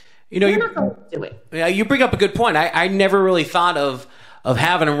 They're not going to do it. Yeah, you bring up a good point. I never really thought of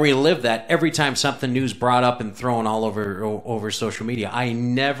having them relive that every time something new's brought up and thrown all over social media. I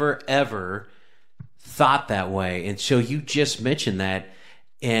never, ever thought that way. And so you just mentioned that,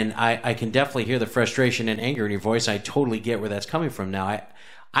 and I can definitely hear the frustration and anger in your voice. I totally get where that's coming from now.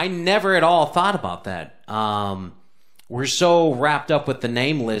 I never at all thought about that. We're so wrapped up with the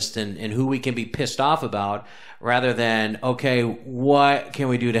name list and who we can be pissed off about rather than, okay, what can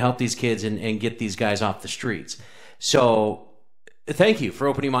we do to help these kids and get these guys off the streets? So thank you for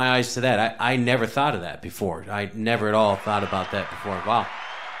opening my eyes to that. I never thought of that before. I never at all thought about that before. Wow.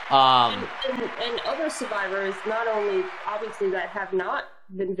 And other survivors, not only obviously that have not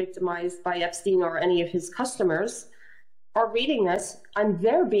been victimized by Epstein or any of his customers, are reading this and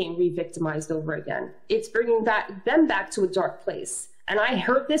they're being re-victimized over again. It's bringing them back to a dark place. And I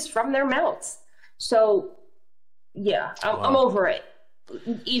heard this from their mouths. So, yeah, I'm over it.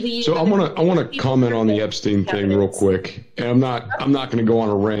 So I want to comment on the Epstein thing real quick. And I'm not going to go on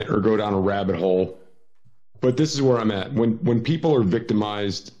a rant or go down a rabbit hole. But this is where I'm at. When people are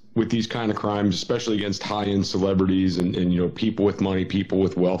victimized with these kind of crimes, especially against high-end celebrities and people with money, people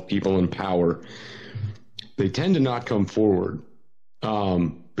with wealth, people in power, they tend to not come forward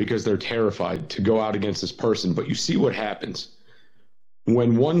because they're terrified to go out against this person. But you see what happens.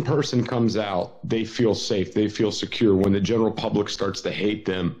 When one person comes out, they feel safe. They feel secure. When the general public starts to hate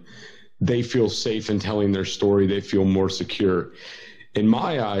them, they feel safe in telling their story. They feel more secure. In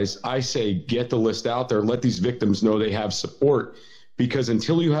my eyes, I say get the list out there. Let these victims know they have support. Because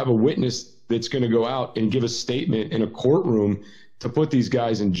until you have a witness that's going to go out and give a statement in a courtroom to put these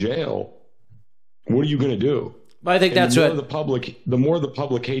guys in jail, what are you going to do? I think that's what the more the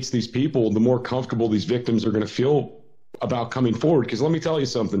public hates these people, the more comfortable these victims are going to feel about coming forward. Because let me tell you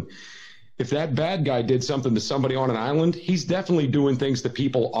something. If that bad guy did something to somebody on an island, he's definitely doing things to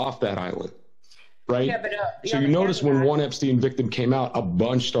people off that island. Right? Yeah, but, so you notice when one Epstein victim came out, a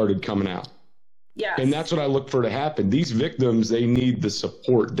bunch started coming out. Yeah. And that's what I look for to happen. These victims, they need the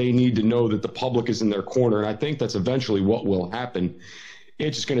support. They need to know that the public is in their corner. And I think that's eventually what will happen.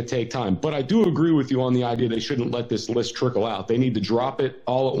 It's just going to take time. But I do agree with you on the idea they shouldn't let this list trickle out. They need to drop it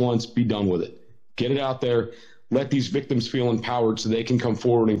all at once, be done with it. Get it out there. Let these victims feel empowered so they can come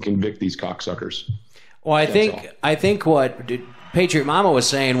forward and convict these cocksuckers. Well, I think what Patriot Mama was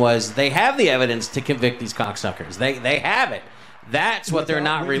saying was they have the evidence to convict these cocksuckers. They have it. That's what they're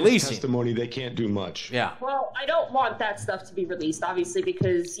not releasing. Testimony, they can't do much. Yeah. Well, I don't want that stuff to be released, obviously,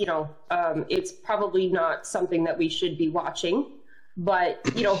 because, it's probably not something that we should be watching. But,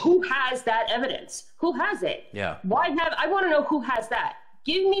 who has that evidence? Who has it? Yeah. I want to know who has that.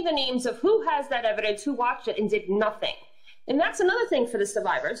 Give me the names of who has that evidence, who watched it and did nothing. And that's another thing for the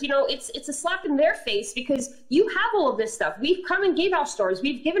survivors. It's a slap in their face because you have all of this stuff. We've come and gave our stories.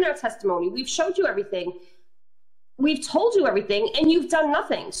 We've given our testimony. We've showed you everything. We've told you everything, and you've done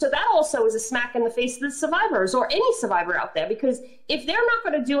nothing. So that also is a smack in the face of the survivors or any survivor out there, because if they're not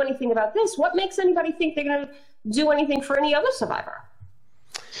going to do anything about this, what makes anybody think they're going to do anything for any other survivor?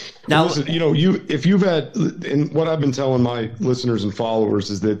 Now, listen, if you've had, and what I've been telling my listeners and followers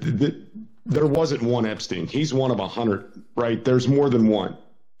is that there wasn't one Epstein. He's one of 100, right? There's more than one.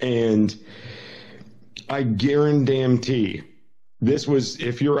 And I guarantee this was,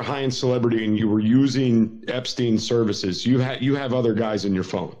 if you're a high-end celebrity and you were using Epstein services, you have other guys in your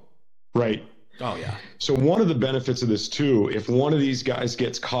phone, right? Oh, yeah. So one of the benefits of this, too, if one of these guys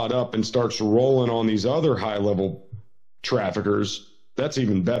gets caught up and starts rolling on these other high-level traffickers, that's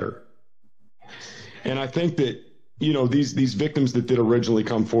even better. And I think that, these victims that did originally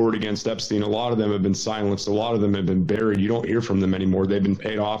come forward against Epstein, a lot of them have been silenced. A lot of them have been buried. You don't hear from them anymore. They've been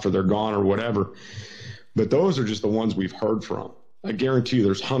paid off or they're gone or whatever. But those are just the ones we've heard from. I guarantee you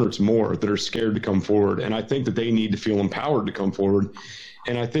there's hundreds more that are scared to come forward. And I think that they need to feel empowered to come forward.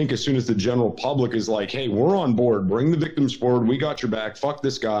 And I think as soon as the general public is like, hey, we're on board, bring the victims forward, we got your back, fuck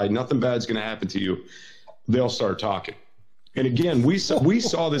this guy, nothing bad's going to happen to you, they'll start talking. And again, we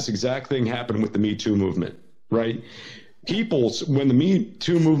saw this exact thing happen with the Me Too movement, right? When the Me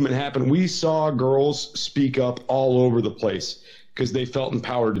Too movement happened, we saw girls speak up all over the place because they felt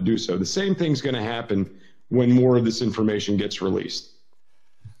empowered to do so. The same thing's going to happen when more of this information gets released.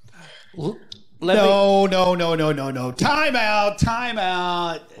 No. Time out.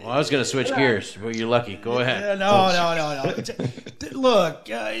 Well, I was going to switch gears. Well, you're lucky. Go ahead. No. Look,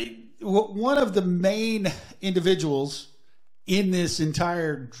 one of the main individuals in this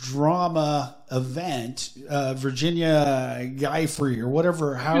entire drama event, Virginia Giuffre or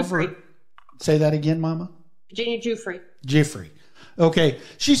whatever, however. Giuffre. Say that again, Mama? Virginia Giuffre. Okay.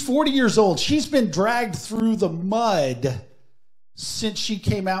 She's 40 years old. She's been dragged through the mud since she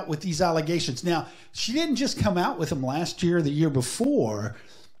came out with these allegations. Now, she didn't just come out with them last year or the year before.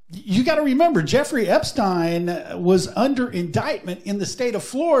 You got to remember, Jeffrey Epstein was under indictment in the state of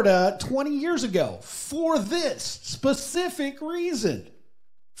Florida 20 years ago for this specific reason,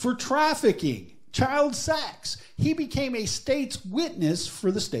 for trafficking, child sex. He became a state's witness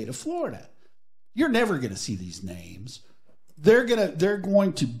for the state of Florida. You're never going to see these names. They're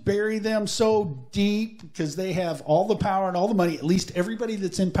going to bury them so deep because they have all the power and all the money, at least everybody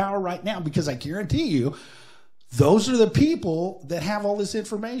that's in power right now, because I guarantee you, those are the people that have all this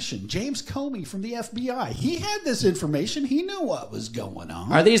information. James Comey from the FBI, he had this information. He knew what was going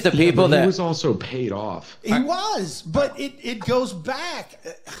on. Are these the people He that... was also paid off. He was, but it goes back.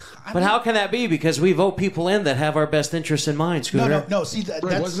 But how can that be? Because we vote people in that have our best interests in mind, Scooter. No. See, that's...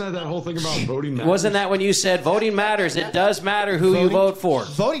 Wasn't that whole thing about voting matters? Wasn't that when you said voting matters? It does matter who you vote for.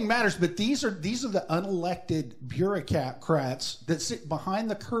 Voting matters, but these are the unelected bureaucrats that sit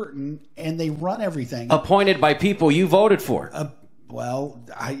behind the curtain and they run everything. Appointed by people you voted for.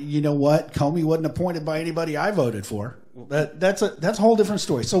 You know what? Comey wasn't appointed by anybody I voted for. That's a whole different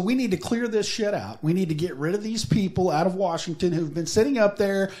story. So we need to clear this shit out. We need to get rid of these people out of Washington who've been sitting up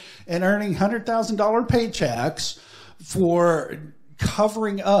there and earning $100,000 paychecks for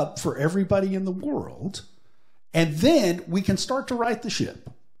covering up for everybody in the world. And then we can start to right the ship.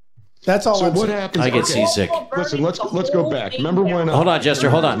 That's all. So I'm what saying. happens? I get seasick. Listen, let's go back. Remember when? Hold on, Jester.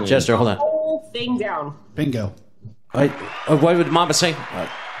 Hold on. The whole thing down. Bingo. What would Mama say?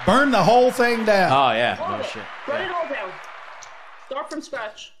 Burn the whole thing down. Oh, yeah. No shit. Burn it all down. Start from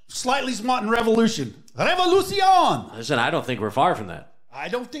scratch. Slightly wanting revolution. Revolution! Listen, I don't think we're far from that. I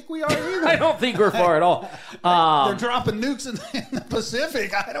don't think we are either. I don't think we're far at all. They're dropping nukes in the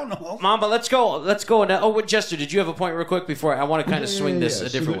Pacific. I don't know. Mama, let's go. Oh, Jester, did you have a point real quick before I want to kind of swing this a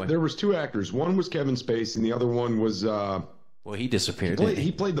different way? There was two actors. One was Kevin Spacey, and the other one was. Well, he disappeared.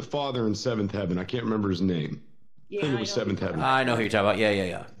 He played the father in Seventh Heaven. I can't remember his name. Yeah, I think it was Seventh Heaven. I know who you're talking about.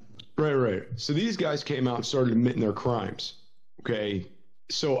 Yeah. Right. So these guys came out and started admitting their crimes. Okay.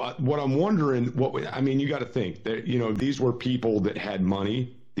 So what I'm wondering, you got to think that, these were people that had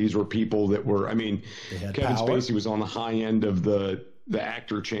money. These were people that were, Kevin power. Spacey was on the high end of the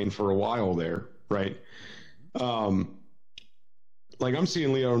actor chain for a while there. Right. I'm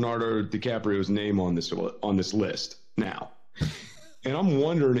seeing Leonardo DiCaprio's name on this list now. And I'm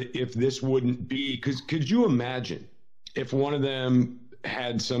wondering if this wouldn't be, because could you imagine if one of them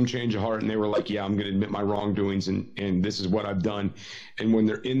had some change of heart and they were like, yeah, I'm going to admit my wrongdoings and this is what I've done. And when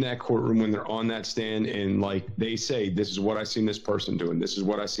they're in that courtroom, when they're on that stand and they say, this is what I seen this person doing. This is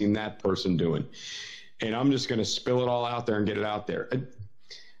what I seen that person doing. And I'm just going to spill it all out there and get it out there.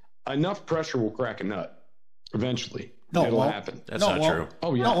 Enough pressure will crack a nut eventually. It'll happen. That's not true.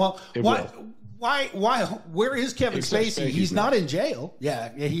 Oh, yeah. No, well, it why? will. Why? Where is Kevin Except Spacey? Spanky's He's not nuts. in jail. Yeah,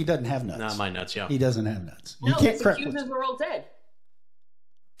 he doesn't have nuts. Not my nuts, yeah. He doesn't have nuts. No, You can't his crack. accusers were all dead.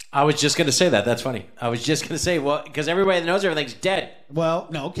 I was just going to say that. That's funny. I was just going to say, well, because everybody that knows everything's dead. Well,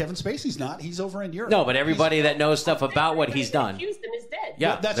 no, Kevin Spacey's not. He's over in Europe. No, but everybody that knows stuff about what he's done. Accused him is dead.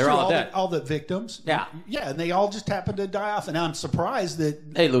 Yeah, That's they're true. all dead. All the victims. Yeah. Yeah, and they all just happened to die off. And I'm surprised that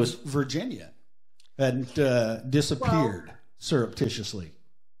Hey, Louis. Virginia hadn't disappeared surreptitiously.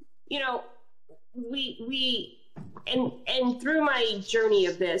 We and through my journey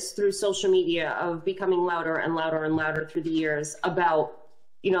of this, through social media, of becoming louder and louder and louder through the years about,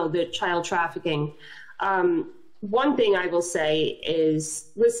 the child trafficking. One thing I will say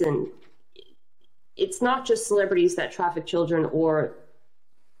is, listen, it's not just celebrities that traffic children or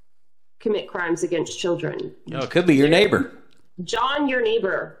commit crimes against children. It could be your neighbor. John, your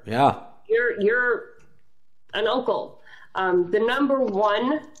neighbor. Yeah. You're an uncle. The number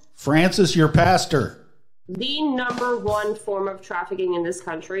one Francis, your pastor. The number one form of trafficking in this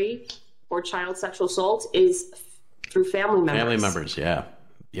country for child sexual assault is through family members. Family members, yeah.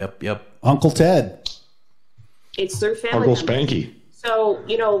 Yep. Uncle Ted. It's through family Uncle members. Spanky. So,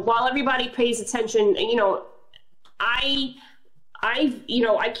 while everybody pays attention, I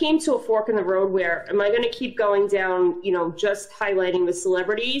came to a fork in the road where, am I going to keep going down, just highlighting the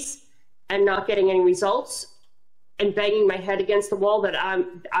celebrities and not getting any results and banging my head against the wall that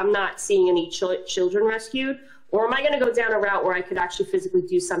I'm not seeing any children rescued? Or am I going to go down a route where I could actually physically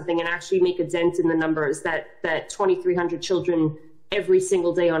do something and actually make a dent in the numbers that 2,300 children every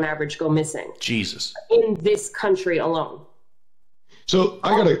single day on average go missing? Jesus. In this country alone. So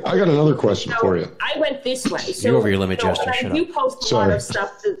I got another question for you. I went this way. So, You're over your limit, Jester. I do post a lot of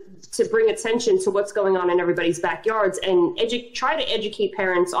stuff to bring attention to what's going on in everybody's backyards and try to educate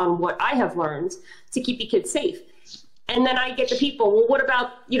parents on what I have learned to keep your kids safe. And then I get the people, well, what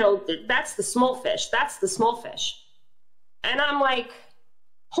about, that's the small fish. That's the small fish. And I'm like,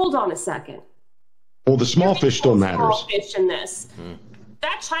 hold on a second. Well, the small fish still matters. Small fish in this.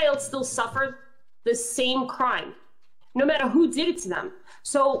 That child still suffered the same crime, no matter who did it to them.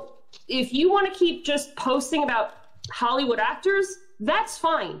 So if you want to keep just posting about Hollywood actors, that's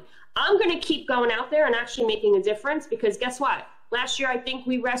fine. I'm going to keep going out there and actually making a difference, because guess what? Last year, I think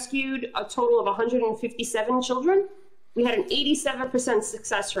we rescued a total of 157 children. We had an 87%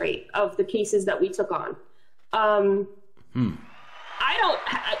 success rate of the cases that we took on. I don't,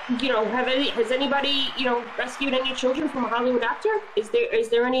 has anybody, rescued any children from a Hollywood actor? Is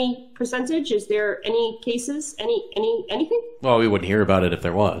there any percentage? Is there any cases? Anything? Well, we wouldn't hear about it if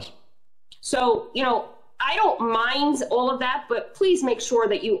there was. So, I don't mind all of that, but please make sure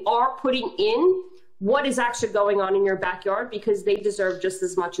that you are putting in what is actually going on in your backyard, because they deserve just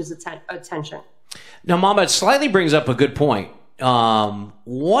as much as attention. Now, Mama, it slightly brings up a good point.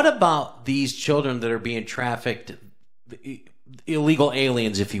 What about these children that are being trafficked, illegal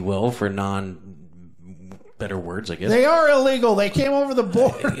aliens, if you will, for better words, I guess? They are illegal. They came over the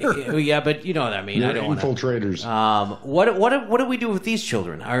border. Yeah, but you know what I mean. They're infiltrators. What do we do with these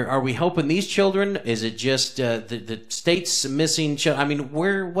children? Are we helping these children? Is it just the state's missing children? I mean,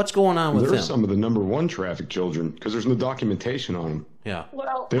 what's going on with them? They're some of the #1 trafficked children because there's no documentation on them. Yeah.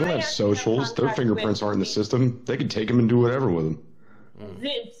 Well, they don't have socials. Their fingerprints aren't in the system. They could take them and do whatever with them.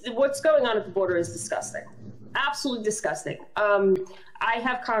 What's going on at the border is disgusting. Absolutely disgusting. I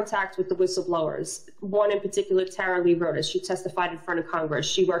have contact with the whistleblowers. One in particular, Tara Lee Rodas. She testified in front of Congress.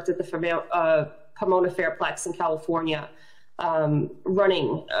 She worked at the Pomona Fairplex in California,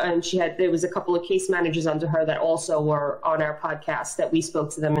 running, and there was a couple of case managers under her that also were on our podcast that we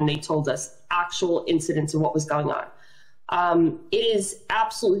spoke to them, and they told us actual incidents of what was going on. It is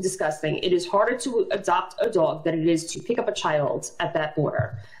absolutely disgusting. It is harder to adopt a dog than it is to pick up a child at that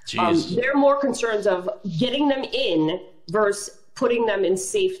border. They're more concerned of getting them in versus putting them in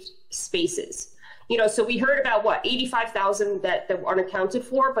safe spaces. So we heard about 85,000 that were unaccounted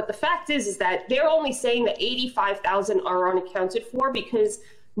for, but the fact is that they're only saying that 85,000 are unaccounted for because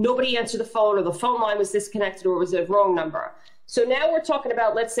nobody answered the phone, or the phone line was disconnected, or it was a wrong number. So now we're talking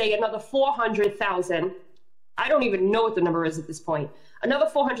about, let's say, another 400,000. I don't even know what the number is at this point. Another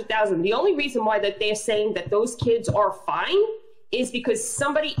 400,000. The only reason why that they're saying that those kids are fine is because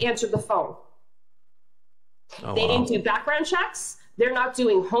somebody answered the phone. They didn't do background checks. They're not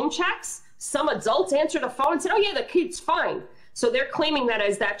doing home checks. Some adults answered the phone and said, oh yeah, the kid's fine. So they're claiming that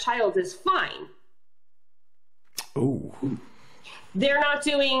as that child is fine. Ooh. They're not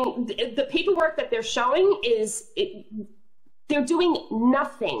doing, the paperwork that they're showing they're doing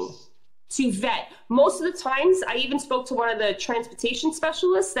nothing to vet. Most of the times, I even spoke to one of the transportation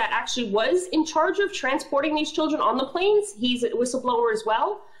specialists that actually was in charge of transporting these children on the planes. He's a whistleblower as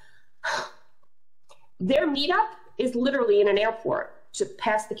well. Their meetup is literally in an airport to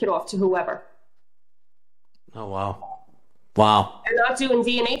pass the kid off to whoever. Oh, wow. Wow. They're not doing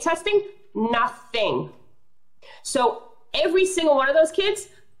DNA testing, nothing. So every single one of those kids,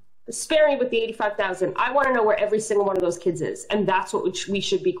 spare me with the 85,000. I want to know where every single one of those kids is, and that's what we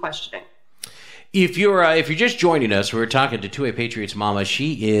should be questioning. If you're just joining us, we're talking to 2A Patriots Mama.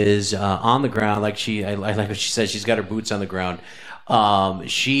 She is on the ground, I like what she says. She's got her boots on the ground.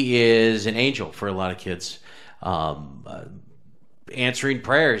 She is an angel for a lot of kids, answering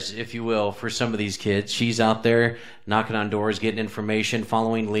prayers, if you will, for some of these kids. She's out there knocking on doors, getting information,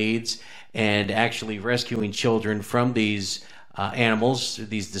 following leads, and actually rescuing children from these animals,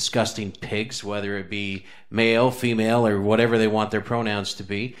 these disgusting pigs, whether it be male, female, or whatever they want their pronouns to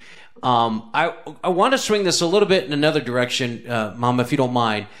be. I want to swing this a little bit in another direction, Mama, if you don't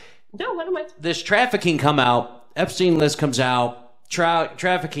mind. No, what am I? This trafficking come out, Epstein list comes out,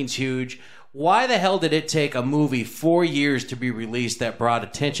 trafficking's huge. Why the hell did it take a movie 4 years to be released that brought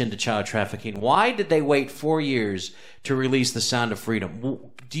attention to child trafficking? Why did they wait 4 years to release The Sound of Freedom?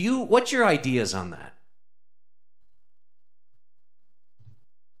 What's your ideas on that?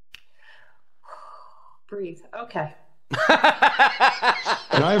 Breathe. Okay.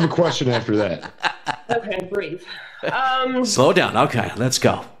 And I have a question after that. Okay, breathe. Slow down. Okay, let's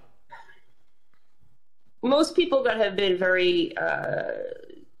go. Most people that have been very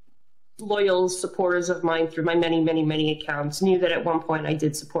loyal supporters of mine through my many, many, many accounts knew that at one point I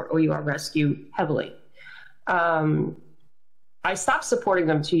did support OUR Rescue heavily. I stopped supporting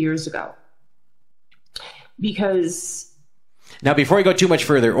them 2 years ago because... Now, before you go too much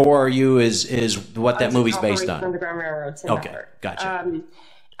further, ORU is what that movie's based on. Underground Railroad. Okay, gotcha.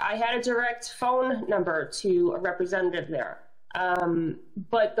 I had a direct phone number to a representative there.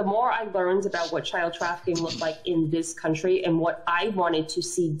 But the more I learned about what child trafficking looked like in this country and what I wanted to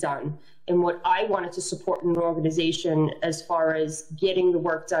see done and what I wanted to support in an organization as far as getting the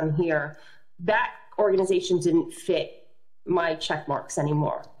work done here, that organization didn't fit my check marks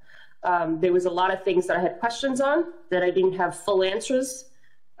anymore. There was a lot of things that I had questions on that I didn't have full answers.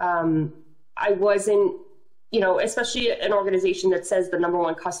 I wasn't, especially an organization that says the number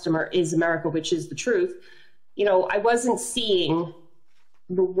one customer is America, which is the truth. I wasn't seeing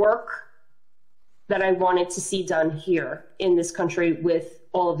the work that I wanted to see done here in this country with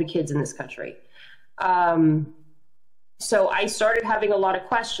all of the kids in this country. So I started having a lot of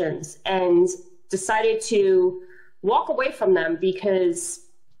questions and decided to walk away from them because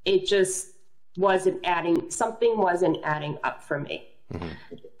it just something wasn't adding up for me.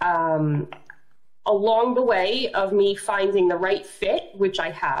 Mm-hmm. Along the way of me finding the right fit, which I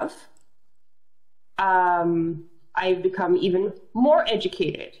have, I've become even more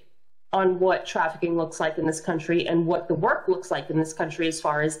educated on what trafficking looks like in this country and what the work looks like in this country as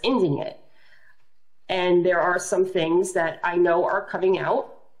far as ending it. And there are some things that I know are coming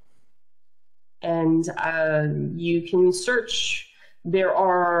out, and you can search. There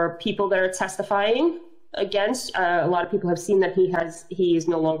are people that are testifying against. A lot of people have seen that he is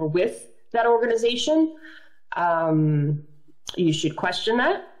no longer with that organization. You should question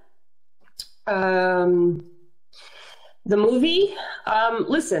that. The movie,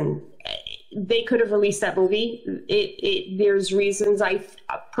 listen, they could have released that movie. There's reasons I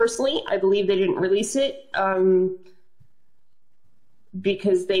believe they didn't release it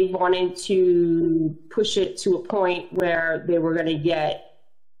because they wanted to push it to a point where they were going to get.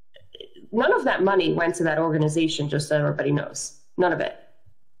 None of that money went to that organization, just so everybody knows. None of it.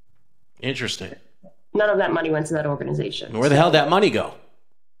 Interesting. None of that money went to that organization. Where the hell did that money go?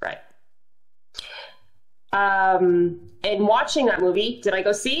 Right. And watching that movie, did I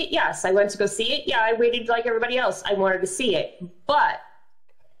go see it? Yes, I went to go see it. Yeah, I waited like everybody else. I wanted to see it. But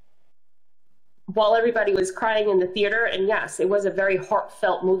while everybody was crying in the theater, and yes, it was a very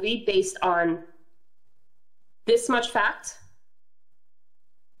heartfelt movie based on this much fact,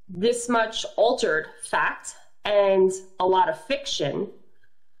 this much altered fact, and a lot of fiction,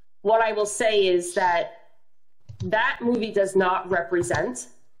 what I will say is that that movie does not represent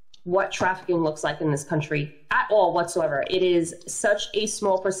what trafficking looks like in this country at all whatsoever. It is such a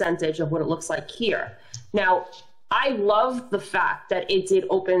small percentage of what it looks like here. Now, I love the fact that it did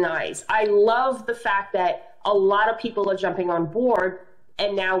open eyes. I love the fact that a lot of people are jumping on board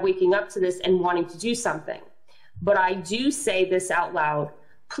and now waking up to this and wanting to do something. But I do say this out loud.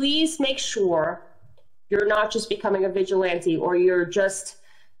 Please make sure you're not just becoming a vigilante or you're just,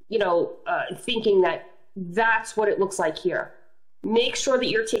 thinking that that's what it looks like here. Make sure that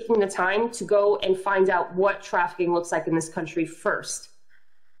you're taking the time to go and find out what trafficking looks like in this country first.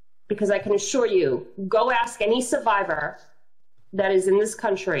 Because I can assure you, go ask any survivor that is in this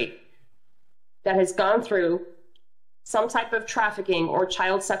country that has gone through some type of trafficking or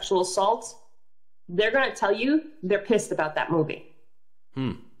child sexual assault, they're going to tell you they're pissed about that movie.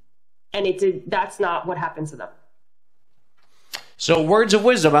 And that's not what happened to them. So words of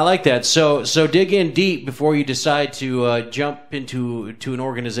wisdom, I like that. So dig in deep before you decide to jump into an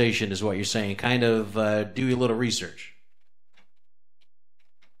organization, is what you're saying. Kind of do a little research.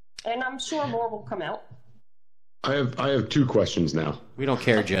 And I'm sure more will come out. I have two questions now. We don't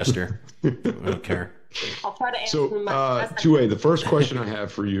care, Jester. We don't care. I'll try to answer them. Two-way, the first question I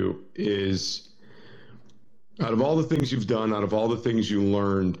have for you is, out of all the things you've done, out of all the things you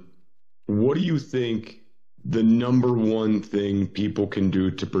learned, what do you think the number one thing people can do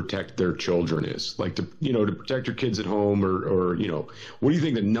to protect their children is? Like to protect your kids at home or what do you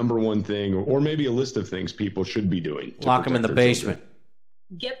think the number one thing or maybe a list of things people should be doing? Lock them in the basement. Children?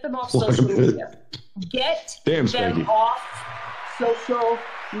 Get them off social media. Get them off social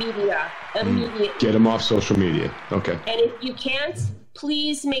media immediately. Get them off social media. Okay. And if you can't,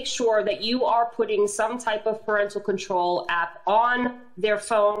 please make sure that you are putting some type of parental control app on their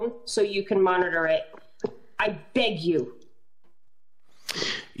phone so you can monitor it. I beg you.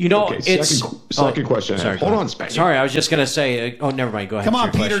 You know, Okay, it's second question. Sorry, Hold on, Spanky. Sorry, I was just going to say. Never mind. Go ahead. Come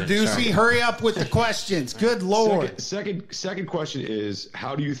on, Your Peter question. Ducey, Sorry. hurry up with the questions. Good Lord. Second question is,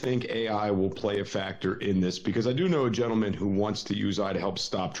 how do you think AI will play a factor in this? Because I do know a gentleman who wants to use AI to help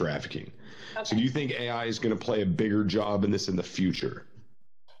stop trafficking. Okay. So do you think AI is going to play a bigger job in this in the future?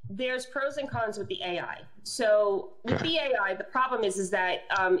 There's pros and cons with the AI. So with the AI, the problem is that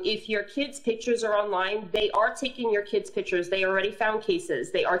if your kids' pictures are online, they are taking your kids' pictures. They already found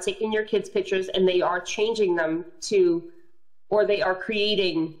cases. They are taking your kids' pictures and they are changing them to, or they are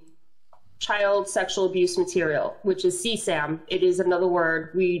creating child sexual abuse material, which is CSAM. It is another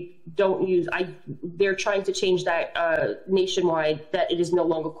word we don't use. They're trying to change that nationwide, that it is no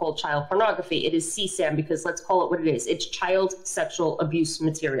longer called child pornography. It is CSAM, because let's call it what it is. It's child sexual abuse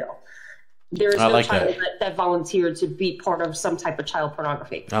material. There is no child that volunteered to be part of some type of child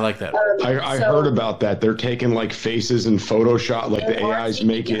pornography. I like that. I heard about that. They're taking like faces in Photoshop, like the AI's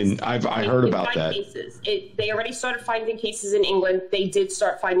making. Yes. I heard about that. They already started finding cases in England. They did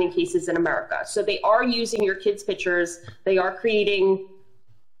start finding cases in America. So they are using your kids' pictures. They are creating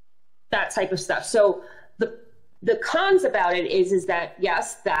that type of stuff. So the cons about it is that,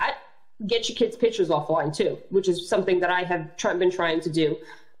 yes, that get your kids' pictures offline too, which is something that I have been trying to do.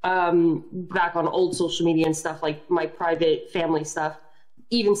 Back on old social media and stuff, like my private family stuff,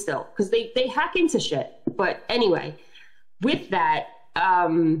 even still, because they hack into shit. But anyway, with that,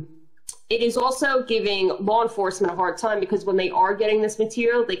 it is also giving law enforcement a hard time, because when they are getting this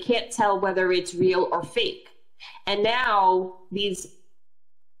material, they can't tell whether it's real or fake. And now these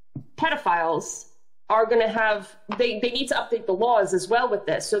pedophiles are going to have, they need to update the laws as well with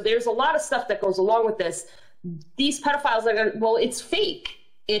this. So there's a lot of stuff that goes along with this. These pedophiles are going to, well, it's fake.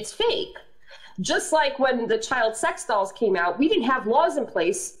 It's fake. Just like when the child sex dolls came out, we didn't have laws in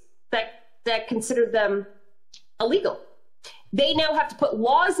place that considered them illegal. They now have to put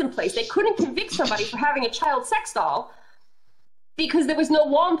laws in place. They couldn't convict somebody for having a child sex doll because there was no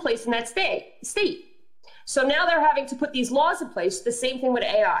law in place in that state. So now they're having to put these laws in place. The same thing with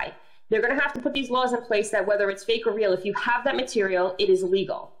AI. They're going to have to put these laws in place that whether it's fake or real, if you have that material, it is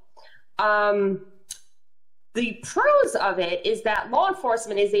illegal. The pros of it is that law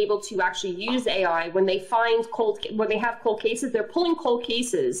enforcement is able to actually use AI when they have cold cases. They're pulling cold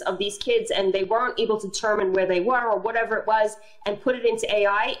cases of these kids and they weren't able to determine where they were or whatever it was, and put it into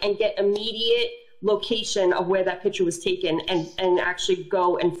AI and get immediate location of where that picture was taken and actually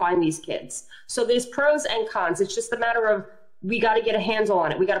go and find these kids. So there's pros and cons. It's just a matter of, we got to get a handle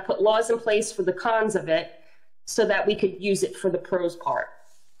on it. We got to put laws in place for the cons of it so that we could use it for the pros part.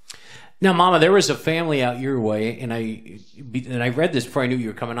 Now, Mama, there was a family out your way, and I read this before I knew you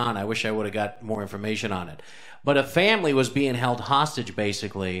were coming on. I wish I would have got more information on it. But a family was being held hostage,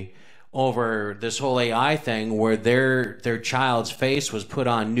 basically, over this whole AI thing, where their child's face was put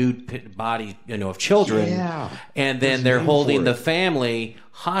on nude body, of children, and then they're holding the family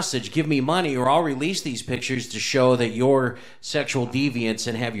hostage. Give me money, or I'll release these pictures to show that you're sexual deviants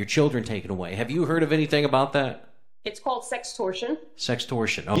and have your children taken away. Have you heard of anything about that? It's called sextortion.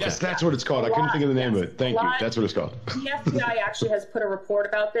 Sextortion. Okay. Yes, that's what it's called. I couldn't think of the name of it. Thank you. That's what it's called. The FBI actually has put a report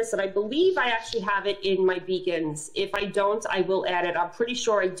about this, and I believe I actually have it in my beacons. If I don't, I will add it. I'm pretty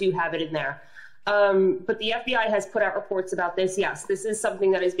sure I do have it in there. But the FBI has put out reports about this. Yes, this is something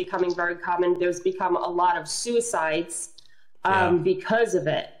that is becoming very common. There's become a lot of suicides because of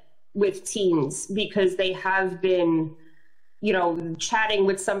it with teens, because they have been chatting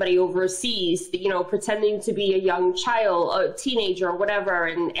with somebody overseas, pretending to be a young child, a teenager or whatever,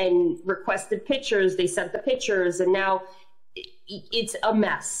 and requested pictures. They sent the pictures, and now it's a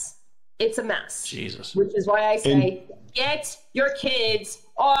mess. It's a mess. Jesus. Which is why I say, get your kids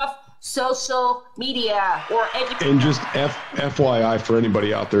off social media or education. And just FYI for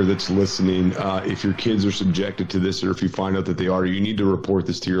anybody out there that's listening, if your kids are subjected to this, or if you find out that they are, you need to report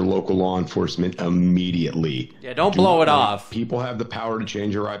this to your local law enforcement immediately. Yeah, don't blow it off. People have the power to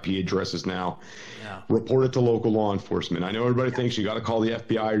change their IP addresses now. Yeah. Report it to local law enforcement. I know everybody thinks you got to call the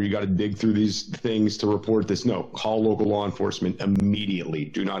FBI or you got to dig through these things to report this. No, call local law enforcement immediately.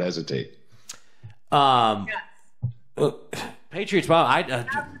 Do not hesitate. Patriots, well, have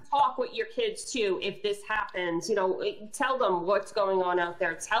to talk with your kids too if this happens. Tell them what's going on out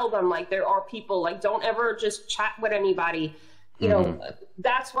there. Tell them there are people. Don't ever just chat with anybody.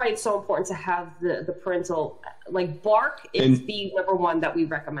 That's why it's so important to have the parental. Bark is the number one that we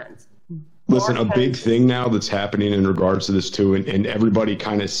recommend. Listen, a big thing now that's happening in regards to this too, and everybody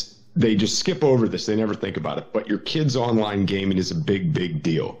they just skip over this. They never think about it. But your kids' online gaming is a big, big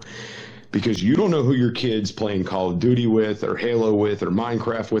deal. Because you don't know who your kid's playing Call of Duty with, or Halo with, or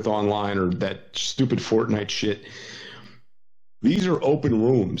Minecraft with online, or that stupid Fortnite shit. These are open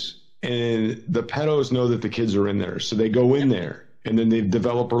rooms, and the pedos know that the kids are in there, so they go in there, and then they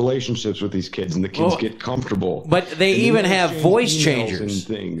develop relationships with these kids, and the kids get comfortable. But they even have voice changers and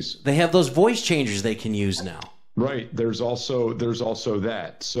things. They have those voice changers they can use now. Right. There's also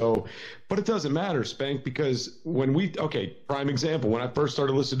that. So, but it doesn't matter, Spank, because prime example, when I first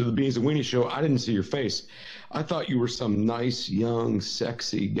started listening to the Beans and Weenie show, I didn't see your face. I thought you were some nice, young,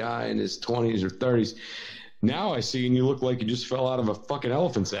 sexy guy in his 20s or 30s. Now I see, and you look like you just fell out of a fucking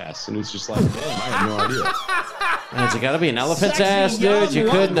elephant's ass, and it's just like, damn, I had no idea. Has it got to be an elephant's ass, dude? You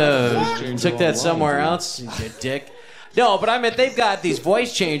couldn't have took that somewhere else, you dick. No, but I mean, they've got these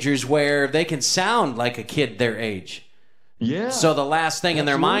voice changers where they can sound like a kid their age. Yeah. So the last thing in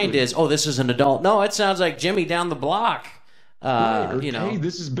their mind is, oh, this is an adult. No, it sounds like Jimmy down the block. Right. Or, hey,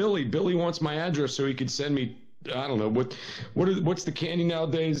 this is Billy. Billy wants my address so he could send me, I don't know, what's the candy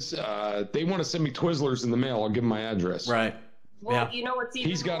nowadays? They want to send me Twizzlers in the mail. I'll give him my address. Right. Well, you know what's even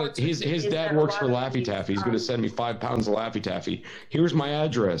He's got his dad works for Laffy Taffy. He's going to send me 5 pounds of Laffy Taffy. Here's my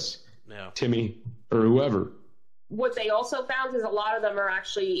address, Timmy or whoever. What they also found is a lot of them are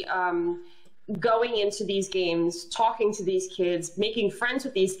actually going into these games, talking to these kids, making friends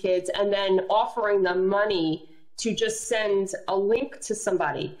with these kids, and then offering them money to just send a link to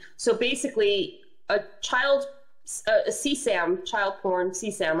somebody. So basically, a CSAM, child porn,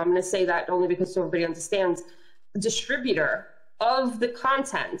 CSAM, I'm going to say that only because so everybody understands, distributor of the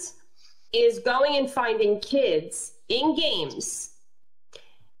content is going and finding kids in games,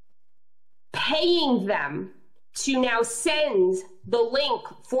 paying them to now send the link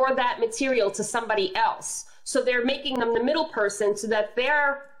for that material to somebody else. So they're making them the middle person so that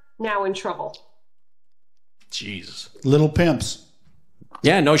they're now in trouble. Jesus. Little pimps.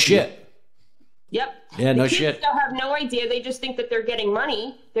 Yeah, no shit. Yep. Yeah, no the kids shit. Still have no idea. They just think that they're getting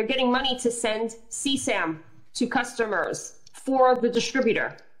money. They're getting money to send CSAM to customers for the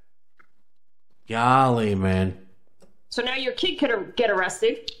distributor. Golly, man. So now your kid could get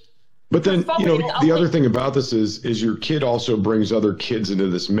arrested. But then, the other thing about this is your kid also brings other kids into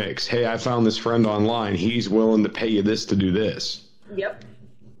this mix. Hey, I found this friend online. He's willing to pay you this to do this. Yep.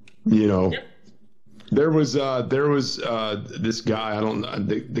 Yep. There was this guy. I don't know.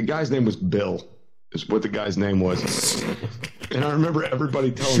 The guy's name was Bill. Is what the guy's name was. And I remember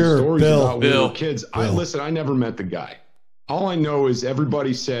everybody telling stories about when we were kids. I never met the guy. All I know is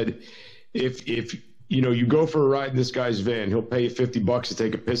everybody said, if you go for a ride in this guy's van, he'll pay you $50 to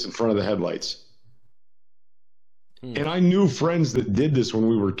take a piss in front of the headlights. And I knew friends that did this when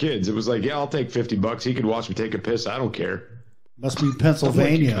we were kids. It was like, yeah, I'll take $50. He could watch me take a piss. I don't care. Must be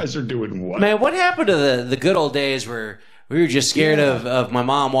Pennsylvania. You guys are doing what? Man, what happened to the good old days where we were just scared of my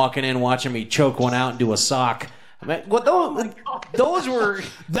mom walking in, watching me choke one out and do a sock? I mean, those were...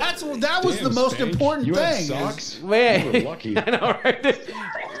 that was the most important you thing. Had socks? Man. You were lucky. I know,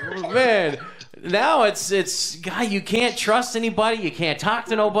 right? Man. Now it's God, you can't trust anybody. You can't talk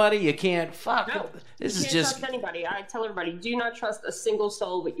to nobody. You can't This is just trust anybody. I tell everybody, do not trust a single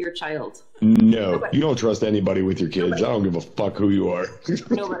soul with your child. No, Nobody. You don't trust anybody with your kids. Nobody. I don't give a fuck who you are.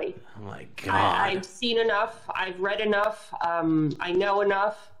 Nobody. Oh my God. I've seen enough. I've read enough. I know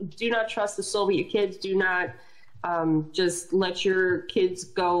enough. Do not trust a soul with your kids. Do not just let your kids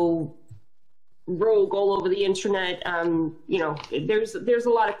go rogue all over the internet. There's a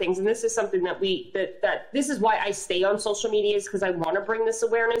lot of things, and this is something that this is why I stay on social media, is because I want to bring this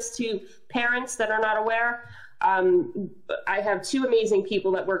awareness to parents that are not aware. I have two amazing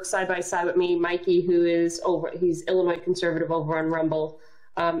people that work side by side with me. Mikey, he's Illinois conservative over on Rumble,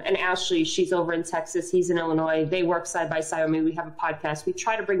 and Ashley, she's over in Texas. He's in Illinois. They work side by side with me. We have a podcast. We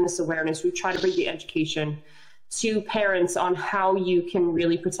try to bring this awareness. We try to bring the education to parents on how you can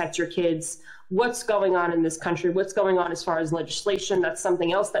really protect your kids, what's going on in this country, what's going on as far as legislation. That's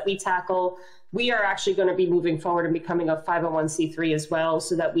something else that we tackle. We are actually going to be moving forward and becoming a 501c3 as well,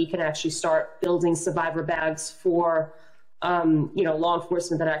 so that we can actually start building survivor bags for, law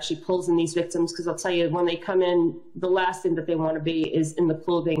enforcement that actually pulls in these victims. Because I'll tell you, when they come in, the last thing that they want to be is in the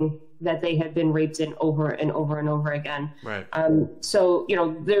clothing that they had been raped in over and over and over again. Right. So,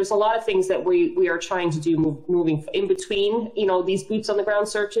 there's a lot of things that we are trying to do moving in between, these boots on the ground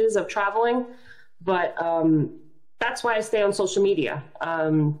searches of traveling. But that's why I stay on social media,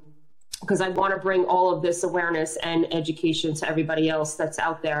 because I want to bring all of this awareness and education to everybody else that's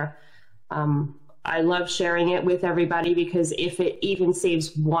out there. I love sharing it with everybody, because if it even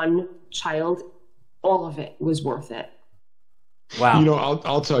saves one child, all of it was worth it. Wow.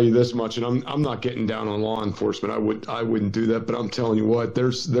 I'll tell you this much, and I'm not getting down on law enforcement. I wouldn't do that, but I'm telling you what,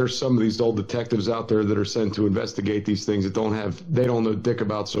 there's some of these old detectives out there that are sent to investigate these things that they don't know dick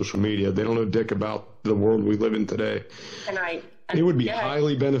about social media. They don't know dick about the world we live in today. And It would be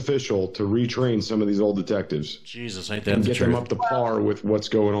highly beneficial to retrain some of these old detectives. Jesus, ain't that and the get truth. them up to par with what's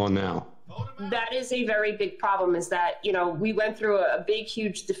going on now. That is a very big problem, is that, we went through a big,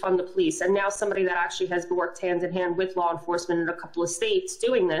 huge defund the police, and now somebody that actually has worked hand in hand with law enforcement in a couple of states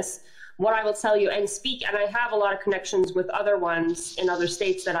doing this. What I will tell you and I have a lot of connections with other ones in other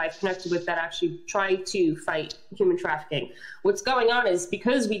states that I've connected with that actually try to fight human trafficking. What's going on is,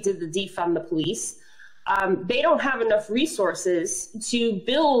 because we did the defund the police, they don't have enough resources to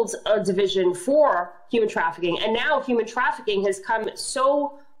build a division for human trafficking. And now human trafficking has come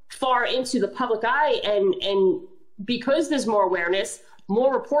so far into the public eye, and because there's more awareness,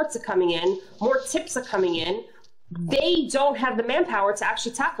 more reports are coming in, more tips are coming in, they don't have the manpower to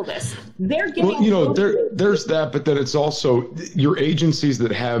actually tackle this. They're getting there's that, but then it's also your agencies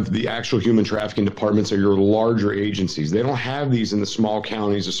that have the actual human trafficking departments are your larger agencies. They don't have these in the small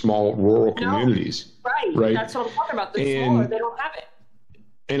counties or small rural communities. Right. That's what I'm talking about. They're smaller. They don't have it.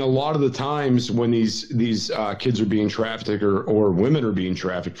 And a lot of the times when these kids are being trafficked or women are being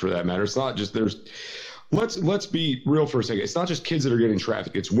trafficked, for that matter, it's not just let's be real for a second. It's not just kids that are getting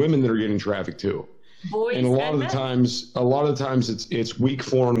trafficked. It's women that are getting trafficked too. Boys and a lot of the times it's weak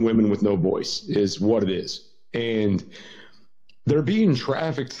foreign women with no voice is what it is. And they're being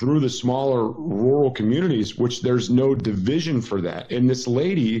trafficked through the smaller rural communities, which there's no division for that. And this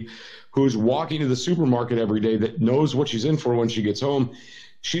lady who's walking to the supermarket every day that knows what she's in for when she gets home,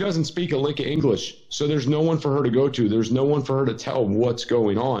 she doesn't speak a lick of English. So there's no one for her to go to. There's no one for her to tell what's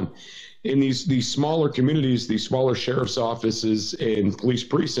going on. In these smaller communities, these smaller sheriff's offices and police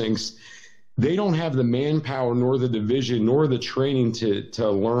precincts, they don't have the manpower nor the division nor the training to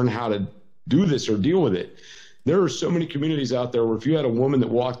learn how to do this or deal with it. There are so many communities out there where if you had a woman that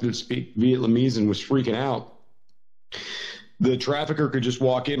walked in to speak Vietnamese and was freaking out, the trafficker could just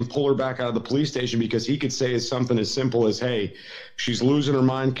walk in and pull her back out of the police station because he could say something as simple as, hey, she's losing her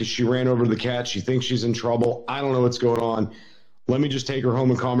mind because she ran over the cat. She thinks she's in trouble. I don't know what's going on. Let me just take her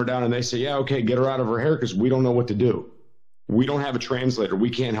home and calm her down. And they say, yeah, okay, get her out of her hair because we don't know what to do. We don't have a translator. We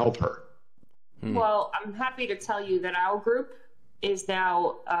can't help her. Well, I'm happy to tell you that our group is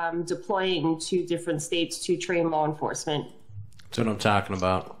now deploying to different states to train law enforcement. That's what I'm talking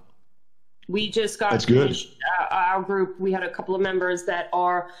about. We just got finished. Our group, we had a couple of members that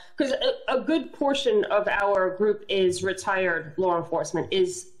are, because a good portion of our group is retired law enforcement,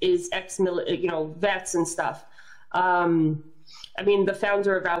 is ex-military, vets and stuff. The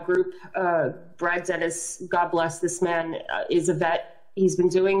founder of our group, Brad Dennis, God bless this man, is a vet. He's been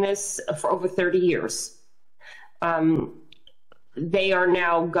doing this for over 30 years. They are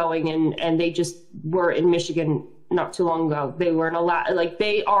now going and they just were in Michigan not too long ago. They were in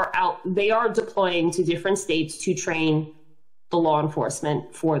they are deploying to different states to train the law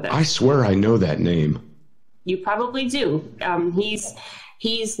enforcement for them. I swear I know that name. You probably do.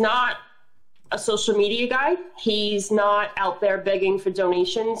 He's not a social media guy. He's not out there begging for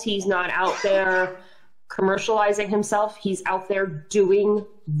donations. He's not out there commercializing himself. He's out there doing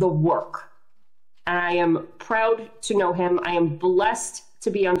the work. And I am proud to know him. I am blessed to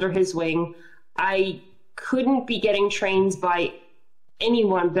be under his wing. I couldn't be getting trained by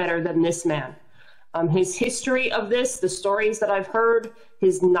anyone better than this man. His history of this, the stories that I've heard,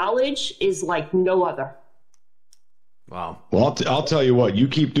 his knowledge is like no other. Wow. Well, I'll tell you what, you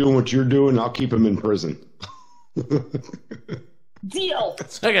keep doing what you're doing, I'll keep him in prison. Deal.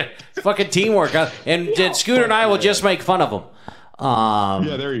 It's like a fucking teamwork. And Scooter and I will just make fun of him.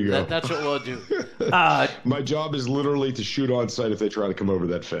 Yeah, there you go. That's what we'll do. My job is literally to shoot on sight if they try to come over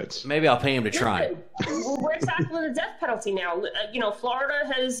that fence. Maybe I'll pay him to try. Well, we're tackling the death penalty now.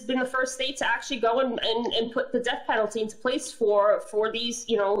 Florida has been the first state to actually go and put the death penalty into place for these,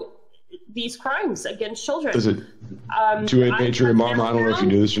 these crimes against children. Is it to a Patriot Mom? I don't know if you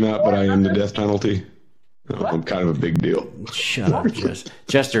knew this or not, but I am the death penalty. I'm kind of a big deal. Shut up,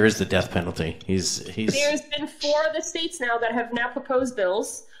 Jester is the death penalty. He's. There's been 4 of the states now that have now proposed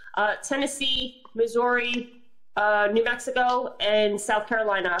bills. Tennessee, Missouri, New Mexico, and South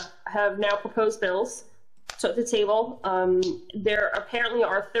Carolina have now proposed bills to the table. There apparently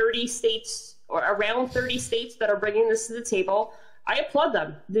are 30 states, or around 30 states, that are bringing this to the table. I applaud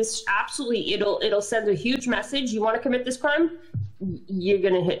them. This absolutely, it'll send a huge message. You want to commit this crime, you're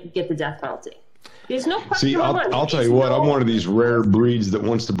gonna get the death penalty. There's no question. See, I'll tell you what. I'm one of these rare breeds that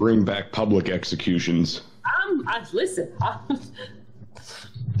wants to bring back public executions. Listen.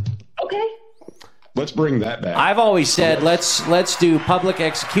 Okay. Let's bring that back. I've always said let's do public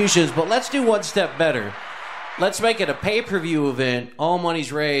executions, but let's do one step better. Let's make it a pay-per-view event. All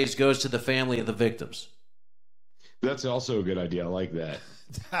monies raised goes to the family of the victims. That's also a good idea. I like that.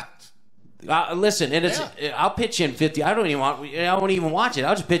 Listen, and I'll pitch in 50. I won't even watch it.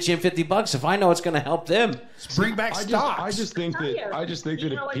 I'll just pitch in $50 if I know it's going to help them. Bring back stocks. I just think that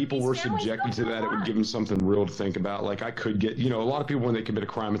if people were subjected to that, it would give them something real to think about. Like I could get, a lot of people when they commit a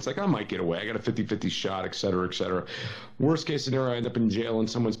crime, it's like I might get away. I got a 50-50 shot, et cetera, et cetera. Worst case scenario, I end up in jail and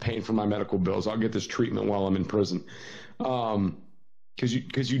someone's paying for my medical bills. I'll get this treatment while I'm in prison.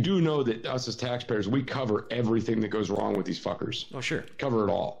 Because you do know that us as taxpayers, we cover everything that goes wrong with these fuckers. Oh, sure. Cover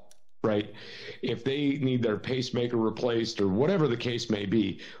it all. Right? If they need their pacemaker replaced or whatever the case may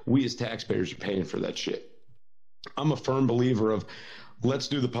be, we as taxpayers are paying for that shit. I'm a firm believer of let's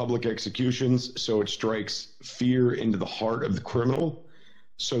do the public executions so it strikes fear into the heart of the criminal,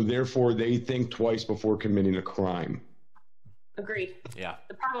 so therefore they think twice before committing a crime. Agreed. Yeah.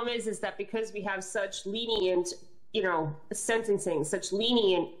 The problem is that because we have such lenient, sentencing, such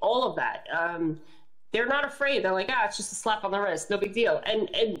lenient, all of that, they're not afraid. They're like, it's just a slap on the wrist, no big deal.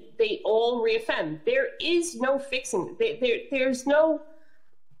 And they all reoffend. There is no fixing. There's no.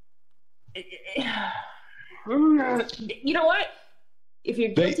 You know what? If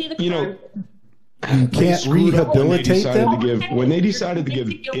you're guilty of the crime, you can't rehabilitate them. When they decided to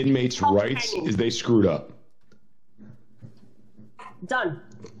give inmates rights, they screwed up. Done.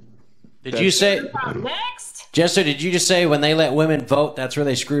 Did you say next? Jester? Did you just say when they let women vote, that's where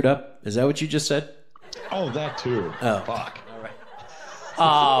they screwed up? Is that what you just said? Oh, that too. Oh, fuck.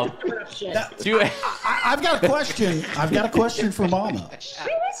 All right. I've got a question. I've got a question for Mama.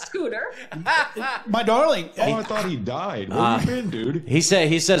 Really, Scooter? My darling. Oh, I thought he died. Where you been, dude? He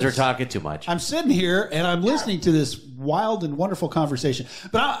says we're talking too much. I'm sitting here and I'm listening to this wild and wonderful conversation.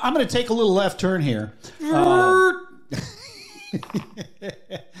 But I'm going to take a little left turn here. That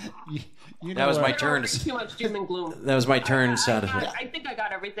was my turn. Too much doom and gloom. That was my turn. I think I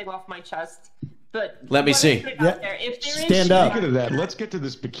got everything off my chest. But let me see. If there Stand up. Look at that. Let's get to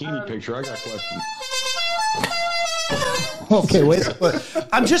this bikini picture. I got questions. Okay, wait.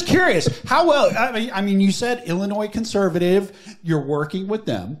 I'm just curious. How well? I mean, you said Illinois conservative. You're working with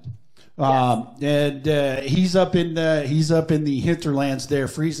them, and he's up in the hinterlands there,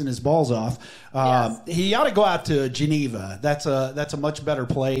 freezing his balls off. He ought to go out to Geneva. That's a much better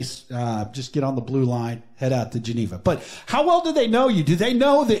place. Just get on the blue line, head out to Geneva. But how well do they know you? Do they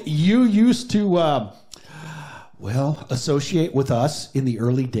know that you used to associate with us in the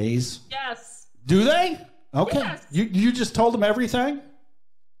early days? Yes. Do they? Okay. Yes. You just told them everything?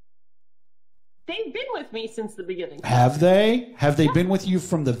 They've been with me since the beginning. Have they? Have they been with you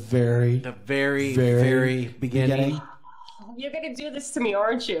from the very beginning? You're going to do this to me,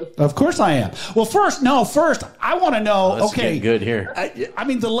 aren't you? Of course I am. Well, first, I want to know, That's getting good here. I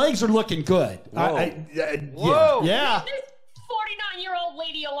mean, the legs are looking good. Whoa. Yeah. This 49-year-old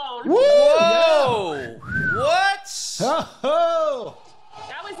lady alone. Woo! Whoa! Yeah. What? Oh.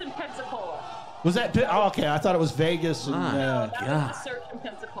 That was in Pensacola. Was that? Oh, okay, I thought it was Vegas. And, That was a search in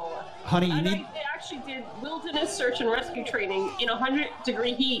Pensacola. Honey, you and need. I actually did wilderness search and rescue training in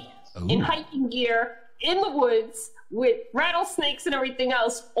 100-degree heat, in hiking gear, in the woods, with rattlesnakes and everything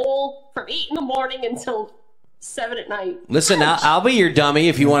else, all from 8 in the morning until 7 at night. Listen, I'll be your dummy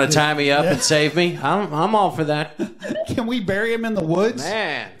if you want to tie me up and save me. I'm all for that. Can we bury him in the woods?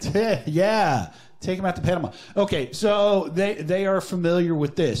 Man. Yeah. Take him out to Panama. Okay, so they are familiar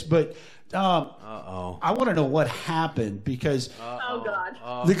with this, but I want to know what happened because Oh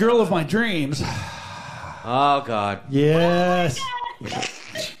God. The girl of my dreams. Oh God. Yes.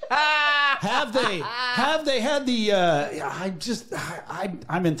 Have they had the?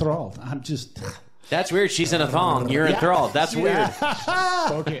 I'm enthralled. I'm just. That's weird. She's in a thong. You're enthralled. That's weird.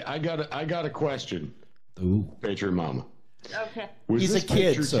 Okay, I got a question. Ooh. Patriot Mama. Okay. Was He's this a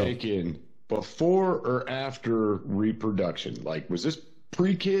kid, picture so. taken before or after reproduction? Like, was this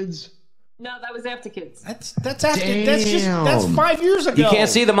pre-kids? No, that was after kids. That's after. That's 5 years ago. You can't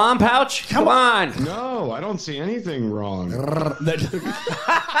see the mom pouch? Come on. No, I don't see anything wrong.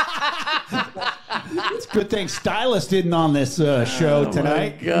 It's a good thing Stylist didn't on this show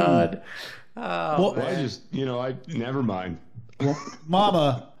tonight. Oh, my God. Well, I never mind. Well,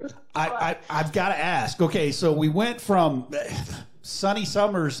 Mama, I've got to ask. Okay, so we went from sunny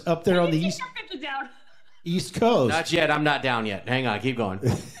summers up there on the East Coast. Not yet. I'm not down yet. Hang on. Keep going.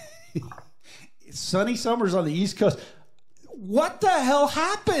 Sunny summers on the East Coast. What the hell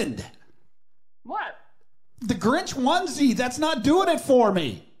happened? What? The Grinch onesie. That's not doing it for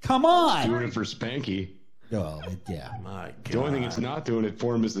me. Come on. Doing it for Spanky. Oh, yeah. My God. The only thing it's not doing it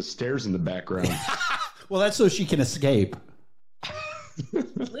for him is the stairs in the background. Well, that's so she can escape.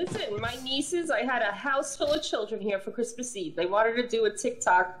 Listen, my nieces, I had a house full of children here for Christmas Eve. They wanted to do a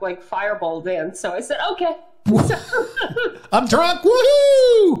TikTok, fireball dance. So I said, okay. I'm drunk.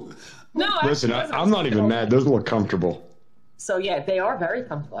 Woohoo! No, Listen, actually, I'm not even mad. Those look comfortable. So yeah, they are very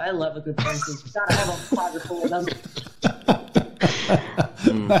comfortable. I love a good pancake. You gotta have a closet full of them.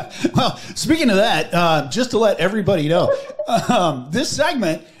 Well, speaking of that, just to let everybody know, this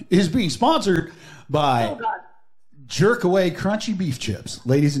segment is being sponsored by Oh God. Jerk Away Crunchy Beef Chips.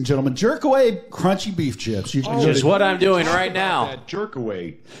 Ladies and gentlemen, Jerk Away Crunchy Beef Chips. You can go Just to- what I'm doing right now. That jerk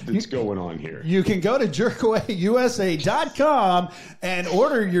away that's going on here. You can go to jerkawayusa.com and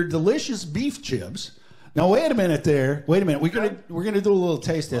order your delicious beef chips. Now wait a minute there. Wait a minute. We're gonna do a little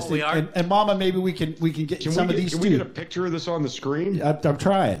taste test. we are? And Mama, maybe we can get some of these Can too. we get a picture of this on the screen? I'm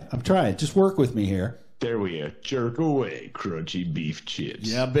trying. Just work with me here. There we are. Jerk away crunchy beef chips.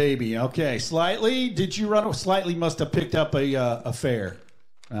 Yeah, baby. Okay. Slightly. Did you run? Slightly must have picked up a fare.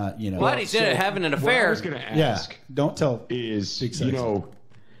 What? He's in it having an What I affair. was going to Yeah. ask Don't tell. is, Big sexy.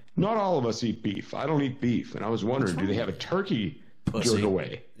 not all of us eat beef. I don't eat beef. And I was wondering, do they have a turkey Pussy. jerk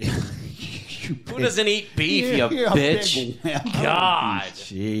away? Who doesn't eat beef, you You're a bitch? big- God.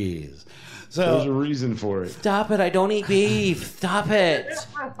 Jeez. There's a So reason for it. Stop it. I don't eat beef. Stop it.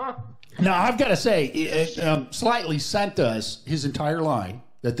 now I've got to say, Slightly sent us his entire line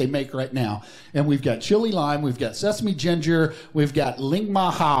that they make right now, and we've got chili lime, we've got sesame ginger, we've got ling ma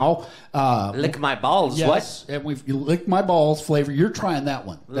hao. Lick my balls. Yes, and we've lick my balls flavor. You're trying that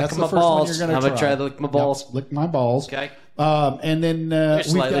one. That's my the first balls. one you're going I'm to gonna try the lick my balls. Yep, lick my balls. Okay. And then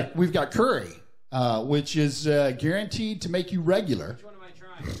slightly. we've got curry, which is guaranteed to make you regular. Which one am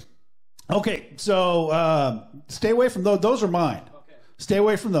I trying? Okay, so stay away from those. Those are mine. Okay. Stay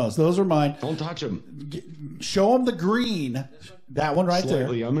away from those. Those are mine. Don't touch them. Show them the green. That one right there.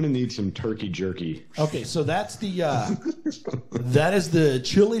 Slightly. I'm going to need some turkey jerky. Okay, so that's the that is the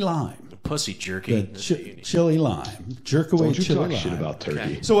chili lime. Pussy jerky. Chili lime. Jerk away Don't you chili talk lime. shit about turkey.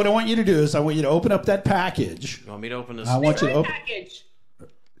 Okay. So what I want you to do is I want you to open up that package. You want me to open this? I want you to My open. package.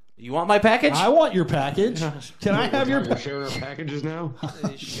 You want my package? I want your package. Can I have your? We're sharing our packages now?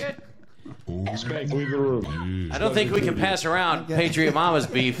 Shit. Spank, leave the room. I don't think we can pass around Patriot Mama's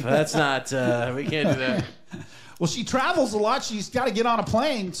beef. That's not. We can't do that. Well, she travels a lot. She's got to get on a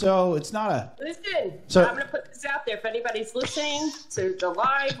plane, so it's not a. Listen, So- I'm going to put this out there. If anybody's listening to the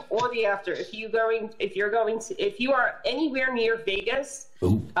live or the after, if you are anywhere near Vegas,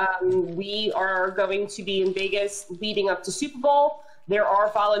 we are going to be in Vegas leading up to Super Bowl. There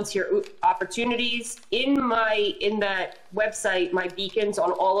are volunteer opportunities in that website, my beacons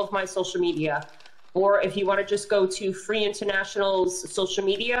on all of my social media. Or if you want to just go to Free International's social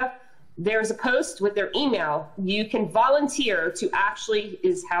media, there's a post with their email. You can volunteer to actually,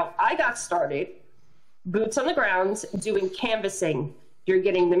 is how I got started, boots on the ground, doing canvassing. You're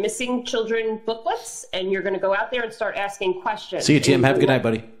getting the missing children booklets, and you're going to go out there and start asking questions. See you, Tim. Have a good night,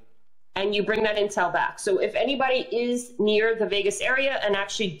 buddy. And you bring that intel back. So if anybody is near the Vegas area and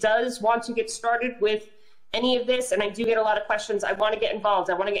actually does want to get started with any of this, and I do get a lot of questions, I want to get involved,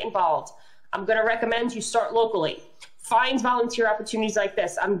 I'm going to recommend you start locally. Find volunteer opportunities like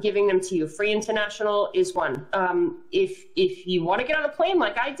this. I'm giving them to you. Free International is one. If you want to get on a plane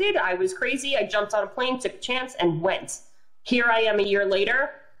like I did, I was crazy. I jumped on a plane, took a chance, and went. Here I am a year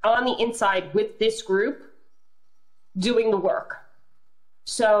later on the inside with this group doing the work.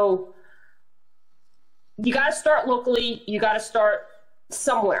 So you got to start locally. You got to start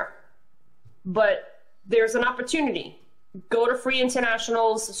somewhere. But there's an opportunity. Go to Free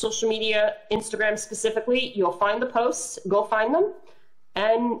International's social media, Instagram specifically. You'll find the posts. Go find them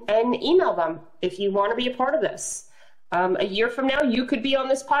and email them if you want to be a part of this. A year from now, you could be on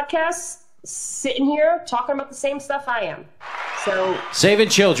this podcast, sitting here talking about the same stuff I am. So Saving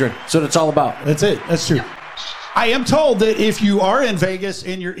children. That's what it's all about. That's it. That's true. I am told that if you are in Vegas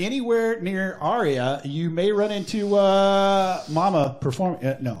and you're anywhere near Aria, you may run into Mama performing.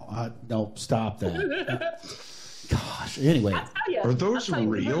 No, stop that. Gosh. Anyway, I'll tell you, Are those I'll tell you,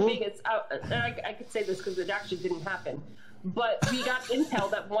 real? I could say this because it actually didn't happen. But we got intel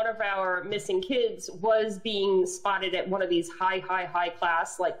that one of our missing kids was being spotted at one of these high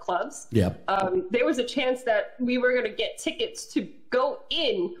class like clubs. Yep. There was a chance that we were going to get tickets to go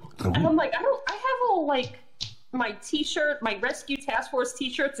in. And I'm like, I have all like my t-shirt, my rescue task force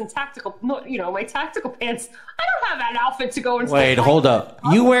t-shirts and my tactical pants. I don't have that outfit to go and Wait, hold up.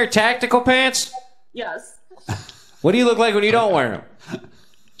 You wear tactical pants? Yes. What do you look like when you don't wear them?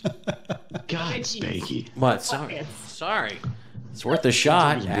 God, Spanky. What? Sorry. It's worth a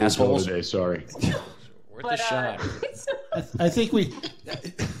shot, assholes. Today, sorry. Worth a shot. I think we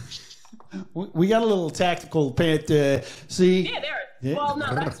got a little tactical pant. See. Yeah, there. Yeah. Well,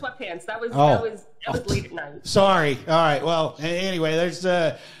 no, that's sweatpants. That was late at night. Sorry. All right. Well, anyway, there's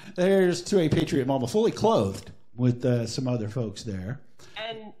To a Patriot Mama fully clothed with some other folks there.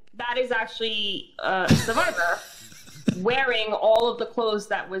 And that is actually a survivor wearing all of the clothes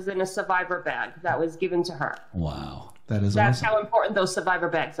that was in a survivor bag that was given to her. Wow. That's That's awesome. how important those survivor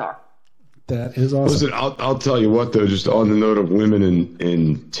bags are. That is awesome. Listen, I'll tell you what though. Just on the note of women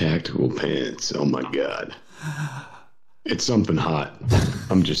in tactical pants. Oh my God, it's something hot.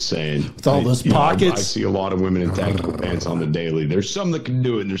 I'm just saying. With all those pockets. I see a lot of women in tactical pants on the daily. There's some that can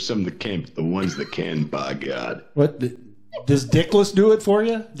do it, and there's some that can't. But the ones that can, by God. What does Dickless do it for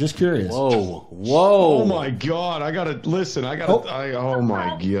you? Just curious. Whoa. Oh my God, I gotta listen. Oh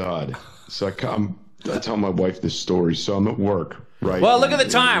my God. So I tell my wife this story. So I'm at work. Right. Well, look at the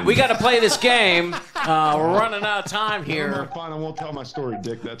time. We got to play this game. We're running out of time here. Fine, I won't tell my story,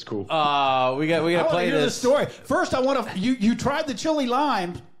 Dick. That's cool. We got to play hear this the story. First, I want to. You tried the chili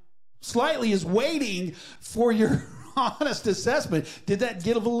lime. Slightly is waiting for your honest assessment. Did that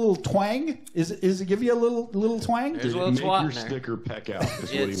give a little twang? Is it give you a little twang? There's a little Make twat your in there. sticker peck out. Is what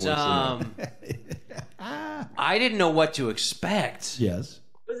he It's wants to know. I didn't know what to expect. Yes.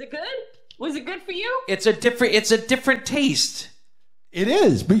 Was it good? Was it good for you? It's a different taste. It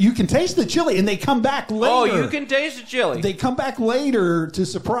is, but you can taste the chili, and they come back later. Oh, you can taste the chili. They come back later to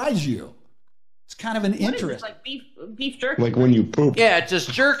surprise you. It's kind of an What is interest. it, like beef jerky? Like when you poop. Yeah, it's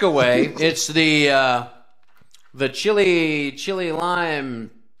just jerk away. It's the chili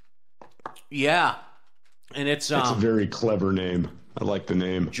lime. Yeah, and it's It's a very clever name. I like the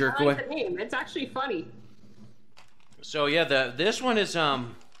name. jerk I away. like the name. It's actually funny. So yeah, this one is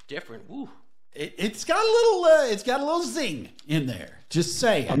different. Ooh. It's got a little zing in there. Just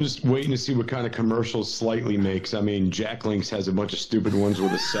saying. I'm just waiting to see what kind of commercials Slightly makes. I mean, Jack Links has a bunch of stupid ones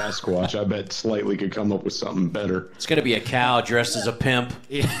with a Sasquatch. I bet Slightly could come up with something better. It's gonna be a cow dressed as a pimp.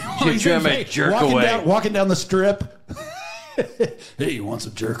 He's trying to jerk away. Walking down the strip. Hey, you want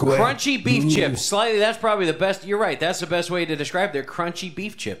some jerk away? Crunchy beef chips. Slightly, that's probably the best. You're right. That's the best way to describe their crunchy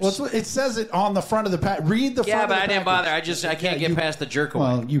beef chips. Well, it says it on the front of the pack. Read the front Yeah, of but the I didn't package. bother. I can't get past the jerk away.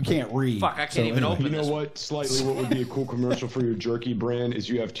 Well, you can't read. Fuck, I can't even open You know this. what? Slightly, what would be a cool commercial for your jerky brand is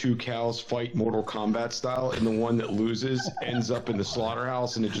you have two cows fight Mortal Kombat style, and the one that loses ends up in the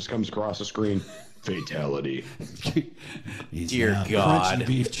slaughterhouse, and it just comes across the screen. Fatality. Dear now God. Crunchy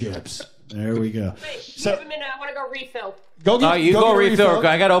beef chips. There we go. Wait, give a minute. I want to go refill. Go get, You go get a refill.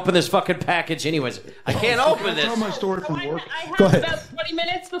 I got to open this fucking package anyways. I can't open Tell my this. story So from I work. have Go ahead. about 20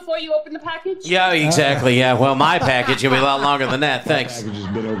 minutes before you open the package. Yeah, exactly. Yeah, well, my package will be a lot longer than that. Thanks. Package has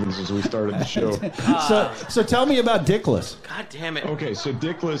been open since we started the show. So tell me about Dickless. God damn it. Okay, so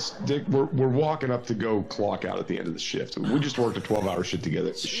Dick, we're walking up to go clock out at the end of the shift. We just worked a 12-hour shift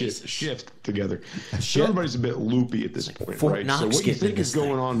together. Shift together. So everybody's a bit loopy at this point, Fort right? Knox So what you getting think in is this thing.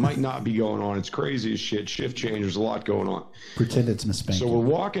 going on might not be going on. It's crazy as shit. Shift change. There's a lot going on. Pretend it's Miss Spanky. So we're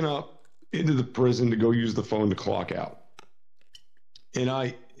walking up into the prison to go use the phone to clock out,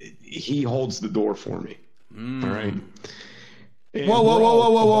 and he holds the door for me. All right. And Whoa, we're all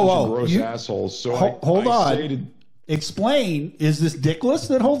a bunch of whoa. gross You- assholes. So Hold I on. say to- Explain. Is this Dickless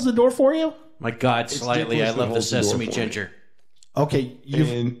that holds the door for you? My God, slightly. I Dickless that love the holds the door sesame for me. ginger. Okay.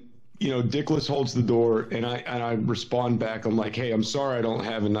 And Dickless holds the door, and I respond back. I'm like, "Hey, I'm sorry, I don't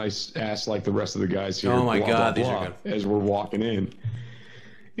have a nice ass like the rest of the guys here." Oh my blah, God, blah, these are blah, good. As we're walking in,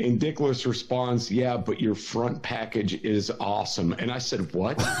 and Dickless responds, "Yeah, but your front package is awesome." And I said,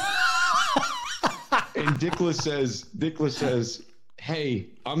 "What?" And Dickless says, "Hey,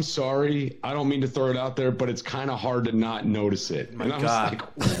 I'm sorry. I don't mean to throw it out there, but it's kind of hard to not notice it." And I was God.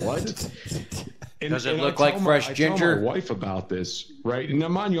 like, "What?" And, Does it and look I like tell fresh I ginger? tell my wife about this, right? And now,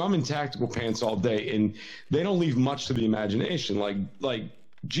 mind you, I'm in tactical pants all day, and they don't leave much to the imagination. Like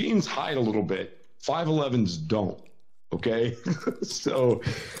jeans hide a little bit. 511s don't. Okay, so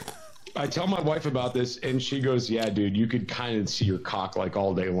I tell my wife about this, and she goes, "Yeah, dude, you could kind of see your cock like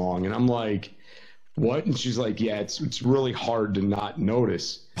all day long." And I'm like, "What?" And she's like, "Yeah, it's really hard to not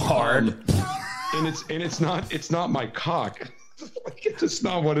notice." Hard. And it's not my cock. Like, it's just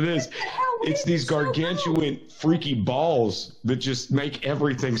not what it is. It's these gargantuan, freaky balls that just make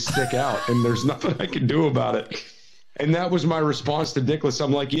everything stick out, and there's nothing I can do about it. And that was my response to Dickless.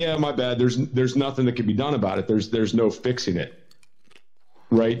 I'm like, "Yeah, my bad. There's nothing that can be done about it. There's no fixing it."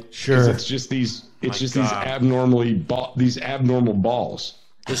 Right? Sure. 'Cause it's just these these abnormal balls.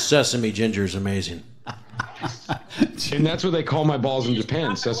 This sesame ginger is amazing. And that's what they call my balls in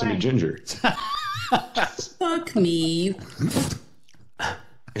Japan, sesame ginger. Fuck me.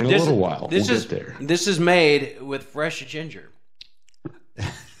 In a little while, we'll get there. This is made with fresh ginger.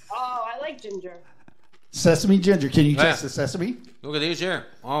 Oh, I like ginger. Sesame ginger. Can you Yeah. taste the sesame? Look at these here.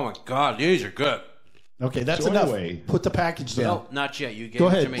 Oh my God, these are good. Okay, that's So enough. anyway- Put the package down. No, not yet. You gave Go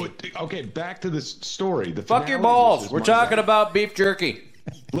it ahead. to me. Okay, back to this story. The Fuck your finale of balls. this is We're my talking dad. about beef jerky.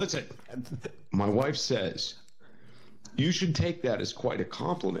 Listen, my wife says, you should take that as quite a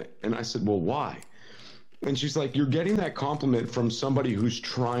compliment. And I said, well, why? And she's like, you're getting that compliment from somebody who's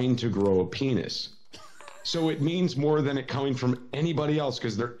trying to grow a penis. So it means more than it coming from anybody else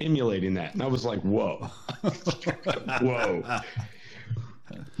because they're emulating that. And I was like, whoa. Whoa.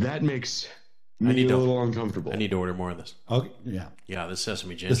 That makes me a little uncomfortable. I need to order more of this. Okay, yeah. Yeah, the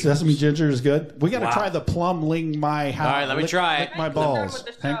sesame ginger. The sesame ginger is good. We got to Wow. try the plum ling my house. All right, let me try it. Lick my balls.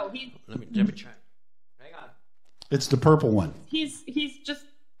 Let me try. Hang on. It's the purple one. He's just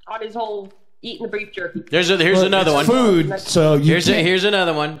on his whole eating the beef jerky. Here's another one. Food. So you here's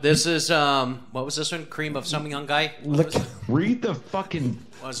another one. This is what was this one? Cream of some young guy. Read the fucking.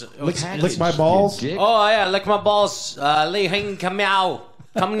 What was it? lick my balls. Oh yeah, lick my balls. Li Hing come now.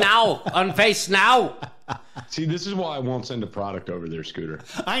 Come now. On face now. See, this is why I won't send a product over there, Scooter.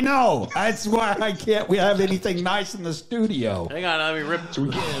 I know. That's why I can't. We have anything nice in the studio. Hang on, let me rip. So we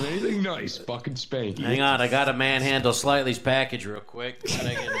can't have anything nice. Fucking Spanky. Hang on, I gotta manhandle Slightly's package real quick.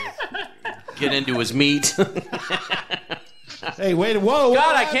 Gotta get into his meat. Hey, wait. Whoa.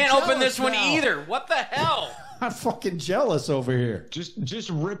 God, I I'm can't open jealous this one now. either. What the hell? I'm fucking jealous over here. Just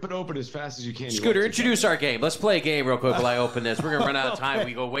rip it open as fast as you can. Scooter, introduce our game. Let's play a game real quick while I open this. We're gonna run out of time.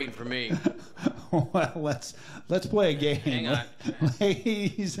 We go waiting for me. Well, let's play a game. Hang on.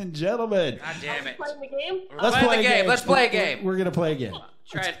 Ladies and gentlemen. God damn it. Playing the game? Let's Play play the a game. Let's play a game. We're gonna play a game.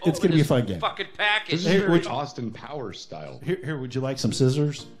 Try and It's open gonna be a this fun game. Fucking package. This is very Austin Powers style. Here, would you like some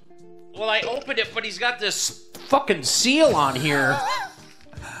scissors? Well, I opened it, but he's got this fucking seal on here.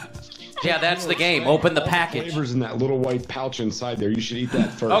 Yeah, that's the game. Open the package. Flavors in that little white pouch inside there. You should eat that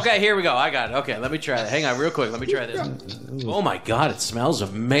first. Okay, here we go. I got it. Okay, let me try it. Hang on real quick. Let me try this. Oh my God, it smells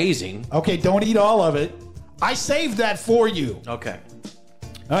amazing. Okay, don't eat all of it. I saved that for you. Okay.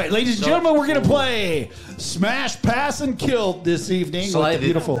 All right, ladies and gentlemen, we're going to play Smash, Pass, and Kill this evening. With the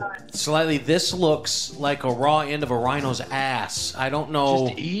beautiful. Slightly, this looks like a raw end of a rhino's ass. I don't know.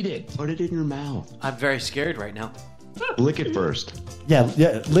 Just eat it. Put it in your mouth. I'm very scared right now. Lick it first. Yeah,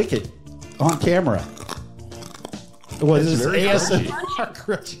 lick it on camera. What is this? very ASMR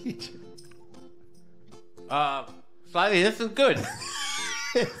crunchy. Slightly, this is good.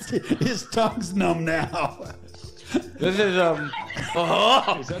 His tongue's numb now. This is Is that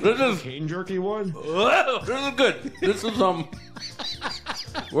this the is cocaine jerky one? this is good. This is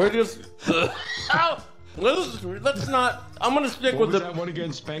we're just ow. Let's not. I'm gonna stick What with was the. that one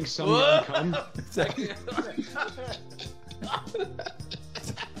again? Spank some young cum?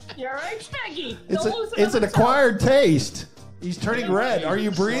 You all right, Shaggy? It's an acquired taste. He's turning red. Are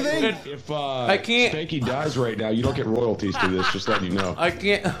you breathing? If I can't. Spanky dies right now, you don't get royalties to this. Just letting you know. I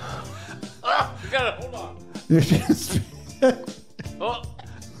can't. You gotta hold on. Oh.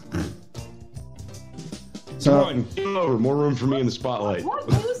 Come on, get over. More room for me in the spotlight. What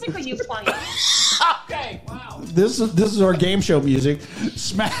music are you playing? Okay. Wow. This is our game show music.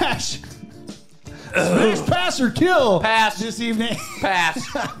 Smash. Smash, pass, or kill. Pass. This evening. Pass.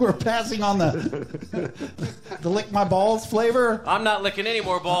 We're passing on the lick my balls flavor. I'm not licking any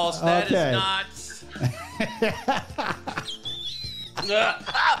more balls. That Okay. is not.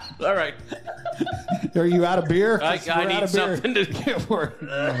 All right. Are you out of beer? I need something to. We're-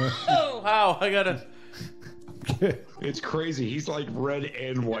 Oh, wow. I gotta. It's crazy. He's like red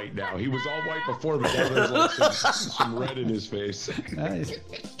and white now. He was all white before, but now there's like some red in his face. Nice.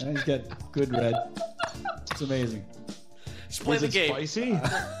 He's got good red. It's amazing. Let's play Is the it game. spicy?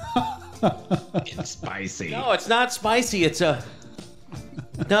 It's spicy. No, it's not spicy. It's a.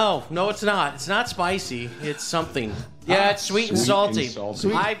 No, it's not. It's not spicy. It's something. Yeah, it's sweet and salty.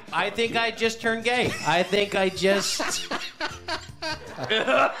 salty. I think I just turned gay. I think I just.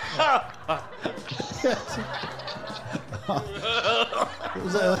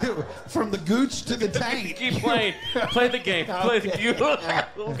 From the gooch to the tank. Keep playing. Play the game. Play the game.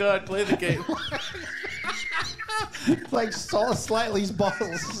 Oh God, play the game. Like Slightly's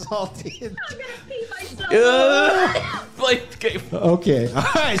bottles salty. I'm gonna pee myself. Play the game. Okay. All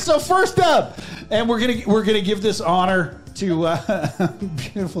right. So first up, and we're gonna give this honor to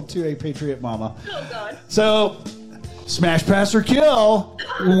beautiful 2A Patriot Mama. Oh God. So, smash, pass, or kill.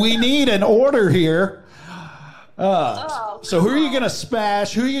 We need an order here. So who are you gonna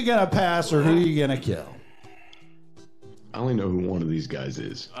smash? Who are you gonna pass? Or who are you gonna kill? I only know who one of these guys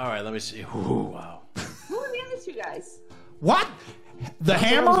is. All right, let me see. Ooh, wow. Who are the other two guys? What? The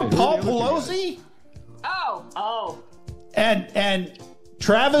Hammer, Paul Pelosi, Oh. and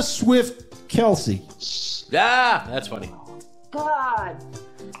Travis Swift Kelsey. Ah, that's funny. God.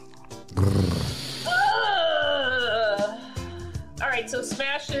 All right, so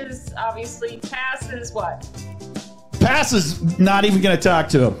smashes, obviously. Passes, what? Pass is not even going to talk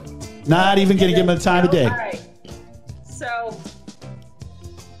to him. Not even going to give him the time of day. All right.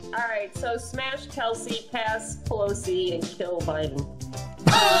 So smash Kelsey, pass Pelosi, and kill Biden.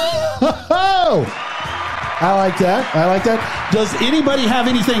 Oh, I like that. Does anybody have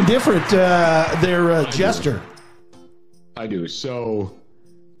anything different there, Jester? I do. So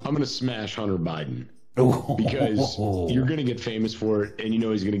I'm going to smash Hunter Biden. Because you're going to get famous for it, and you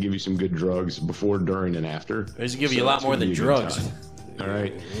know he's going to give you some good drugs before, during, and after. He's going to give you a lot more than drugs. All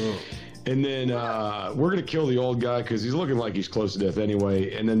right. And then we're going to kill the old guy because he's looking like he's close to death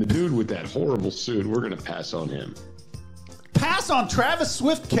anyway. And then the dude with that horrible suit, we're going to pass on him. Pass on Travis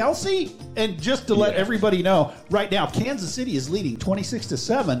Swift Kelsey? And just to let everybody know, right now, Kansas City is leading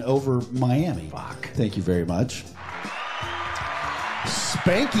 26-7 over Miami. Fuck. Thank you very much.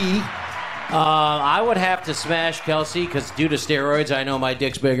 Spanky. I would have to smash Kelsey because due to steroids, I know my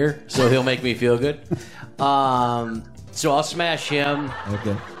dick's bigger, so he'll make me feel good. So I'll smash him.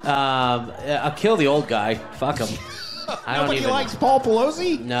 Okay. I'll kill the old guy. Fuck him. Nobody likes Paul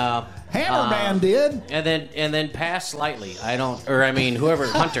Pelosi? No. Hammerman did. And then pass slightly. Whoever,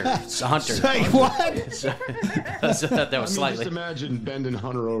 Hunter. It's Hunter. Say what? that was slightly. Just imagine bending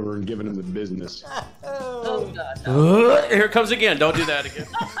Hunter over and giving him the business. Oh, God. No. Here it comes again. Don't do that again.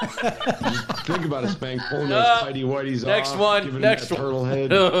 Think about it, Spank. Pulling those tighty whities next off. One. Giving Next him that one. turtle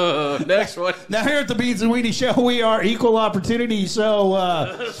head. Next one. Now here at the Beans and Weenie Show, we are equal opportunity.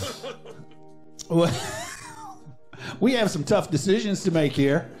 So we have some tough decisions to make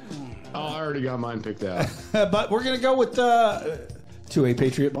here. Oh, I already got mine picked out. But we're going to go with to a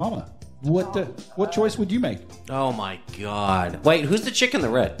Patriot Mama. What choice would you make? Oh, my God. Wait, who's the chick in the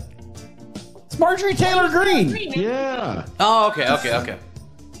red? It's Marjorie Taylor Greene. Yeah. Oh, okay.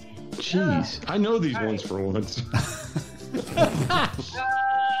 Jeez. I know these ones for once.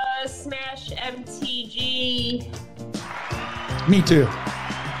 Smash MTG. Me too.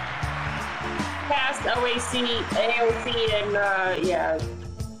 Pass AOC, and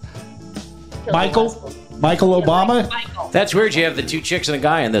Michael Obama? Michael. That's weird. You have the two chicks and a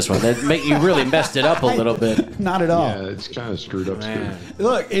guy in this one. You really messed it up a little bit. Not at all. Yeah, it's kind of screwed up.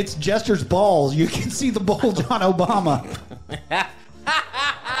 Look, it's Jester's balls. You can see the bulge on Obama.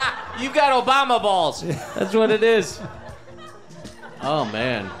 You've got Obama balls. That's what it is. Oh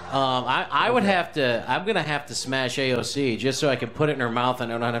man, I'm gonna have to smash AOC just so I can put it in her mouth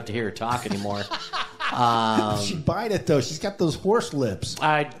and I don't have to hear her talk anymore. She'd bite it though. She's got those horse lips.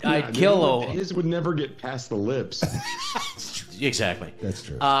 I'd kill her. His would never get past the lips. Exactly. That's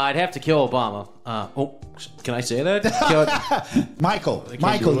true. I'd have to kill Obama. Can I say that? Michael,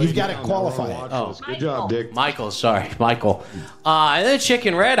 you've got to qualify it. Oh, good job, Dick. Michael. And then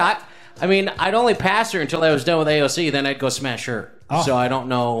Chicken Red. I'd only pass her until I was done with AOC. Then I'd go smash her. Oh. So I don't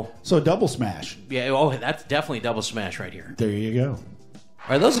know. So double smash. Yeah. Oh, that's definitely double smash right here. There you go.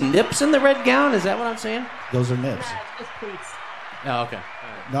 Are those nips in the red gown? Is that what I'm saying? Those are nips. Oh, okay.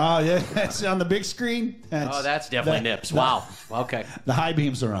 No, yeah, that's on the big screen. That's definitely nips. Wow. Okay. The high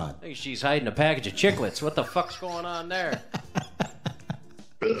beams are on. I think she's hiding a package of chiclets. What the fuck's going on there?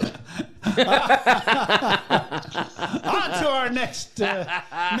 On to our next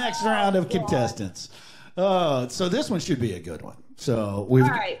round of contestants. So this one should be a good one. So we've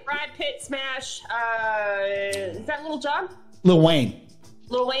All right, Brad Pitt smash. Is that Little John? Lil Wayne.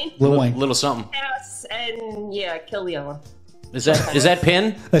 Lil Wayne? Lil Wayne. Little something. Pass and kill the other one. Is that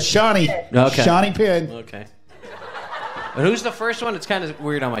Penn? That's Shawnee. Okay. Shawnee Penn. Okay. And who's the first one? It's kind of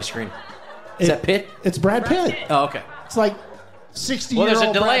weird on my screen. Is that Pitt? It's Brad Pitt. Oh, okay. It's like 60 Well, year there's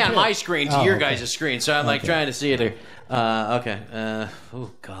old a delay Brad on Pitt. my screen to your okay. guys' screen, so I'm like trying to see it. Okay. Oh,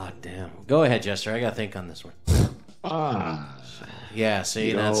 god damn. Go ahead, Jester. I got to think on this one. Yeah.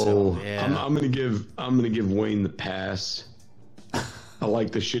 See, that's yeah. I'm gonna give Wayne the pass. I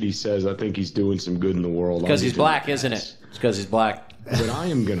like the shit he says. I think he's doing some good in the world. Because he's black, isn't it? It's because he's black. But I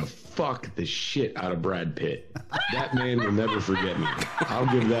am gonna fuck the shit out of Brad Pitt. That man will never forget me. I'll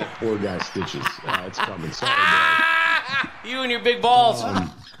give that poor guy stitches. It's coming. Sorry, Brad. You and your big balls. I'm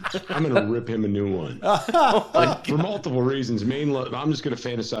gonna rip him a new one for multiple reasons. I'm just gonna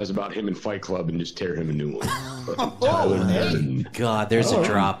fantasize about him in Fight Club and just tear him a new one. Tyler Durden. God, there's a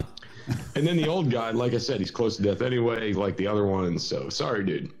drop. And then the old guy, like I said, he's close to death anyway, like the other ones. So sorry,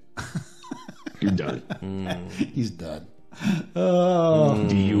 dude. You're done. He's done. Oh,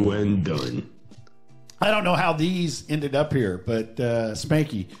 D-U-N done. I don't know how these ended up here, but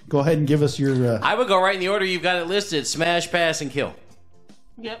Spanky, go ahead and give us your. I would go right in the order you've got it listed: smash, pass, and kill.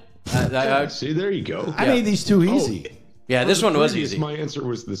 Yep. See, there you go. I made these too easy. Yeah, this one was easy. My answer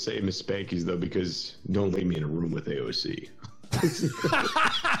was the same as Spanky's, though, because don't leave me in a room with AOC.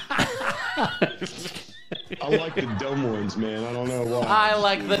 I like the dumb ones, man. I don't know why. I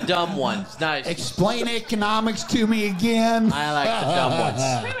like the dumb ones. Nice. Explain economics to me again. I like the dumb ones.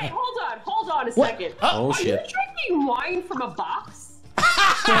 Wait, hold on a second. Oh, Are shit. you drinking wine from a box?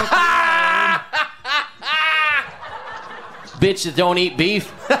 Bitch that don't eat beef.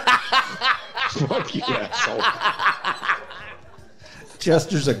 Fuck you, asshole.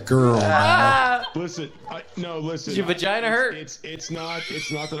 Jester's a girl, man. Listen, listen. Is your vagina hurt? It's not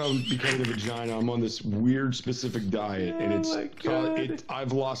that I'm becoming a vagina. I'm on this weird specific diet, and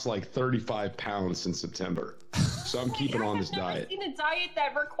I've lost like 35 pounds since September, so I'm keeping on this diet. I've seen a diet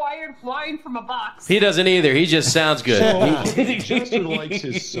that required wine from a box. He doesn't either. He just sounds good. Jester likes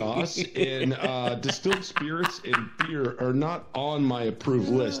his sauce, and distilled spirits and beer are not on my approved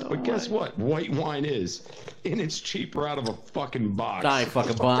list. But guess what? White wine is, and it's cheaper out of a fucking box. I ain't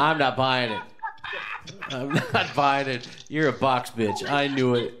fucking buying. I'm not buying it. I'm not buying it. You're a box bitch. I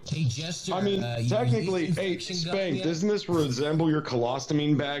knew it. Hey, Jester. I mean, technically, hey, Spank, doesn't this resemble your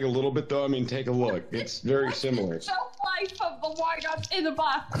colostamine bag a little bit, though? I mean, take a look. It's very similar. Shelf life of the wine up in the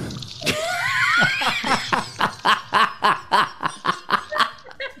box.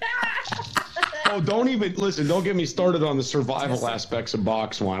 Oh, don't get me started on the survival aspects of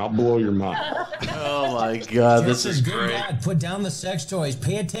box wine. I'll blow your mind. Oh my god, this is Good great. God, put down the sex toys.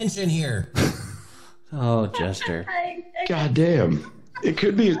 Pay attention here. Oh, Jester. God damn. It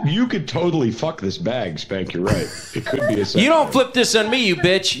could be. You could totally fuck this bag, Spank. You're right. It could be a. You don't flip this on me, you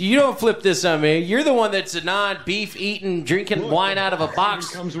bitch. You don't flip this on me. You're the one that's a non-beef eating, drinking wine out of a box.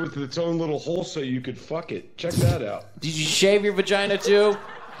 It comes with its own little hole, so you could fuck it. Check that out. Did you shave your vagina too?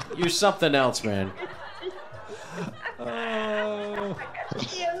 You're something else, man. You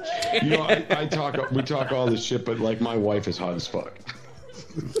know, we talk all this shit, but like my wife is hot as fuck.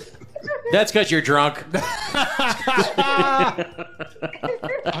 That's because you're drunk. I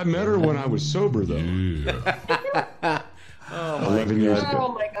met her when I was sober, though. 11 years ago.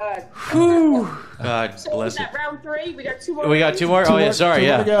 Oh my god. Whew. God So bless is it. that round 3? We got 2 more. We got 2 more? Oh, yeah, sorry, Two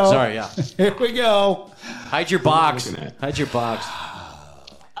more to go. Sorry, yeah. Here we go. Hide your box. looking at? Hide your box.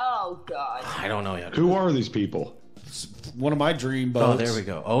 Oh god. I don't know yet. Who are these people? One of my dream Oh, boats. there we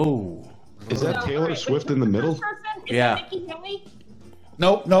go. Oh. Is that Taylor Swift in the middle? Yeah. Nikki Haley?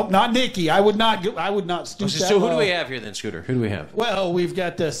 Nope, not Nikki. I would not stoop that So who do low. we have here then, Scooter? Who do we have? Well, we've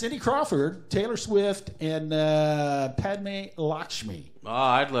got Cindy Crawford, Taylor Swift, and Padme Lakshmi. Oh,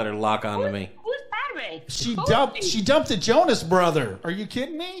 I'd let her lock onto me. Who's Padme? She dumped the Jonas brother. Are you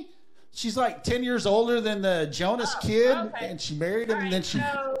kidding me? She's like 10 years older than the Jonas kid, and she married him, and then she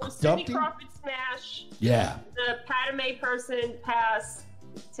Cindy dumped him. Crawford smash. Yeah. The Padme person pass.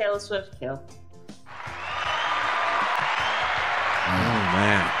 Taylor Swift kill. Oh,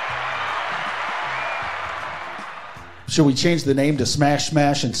 man. Should we change the name to Smash,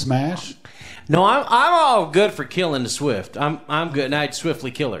 Smash, and Smash? No, I'm all good for killing the Swift. I'm good, and I'd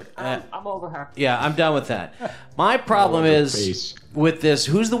swiftly kill her. I'm over her. Yeah, I'm done with that. My problem is with this.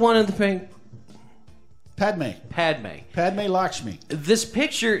 Who's the one in the pink? Padme Lakshmi. This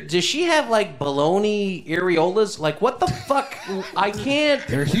picture, does she have like baloney areolas? Like, what the fuck? I can't.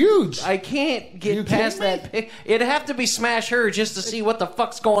 They're huge. I can't get You past kidding that pic. It'd have to be smash her just to see what the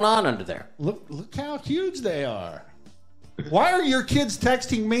fuck's going on under there. Look how huge they are. Why are your kids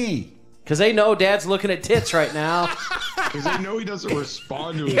texting me? Because they know Dad's looking at tits right now. Because they know he doesn't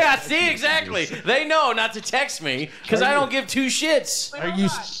respond to it. Yeah, see, exactly. They know not to text me because I don't give 2 shits. Are you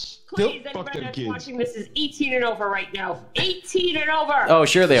Please, fuck anybody them that's kids. watching this is 18 and over right now. 18 and over. Oh,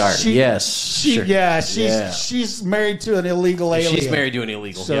 sure they are. Yes. Sure. Yeah, she's married to an illegal alien. She's married to an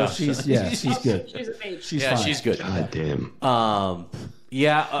illegal. So yeah. she's good. She's a mage. She's Yeah, fine. she's good. God damn.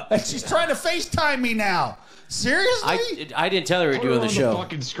 Yeah. She's trying to FaceTime me now. Seriously? I didn't tell her we were Put her doing the on show.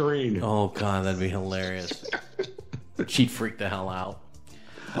 fucking screen. Oh god, that'd be hilarious. She'd freak the hell out.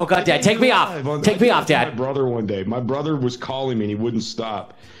 Oh god, Dad, take me off. Take me off, My Dad. brother one day. My brother was calling me and he wouldn't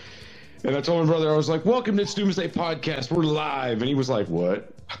stop. And I told my brother, I was like, "Welcome to Doomsday Podcast. We're live." And he was like,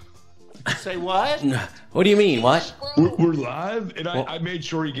 "What?" Say what? What do you mean? What? We're live? And I made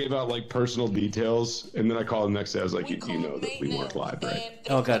sure he gave out like personal details. And then I called him next day. I was like, you know that we weren't live, right?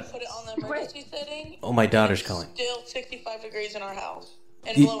 Oh god. Put it on the emergency setting. Oh, my daughter's calling. Still 65 degrees in our house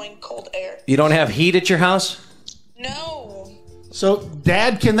and blowing cold air. You don't have heat at your house? No. So,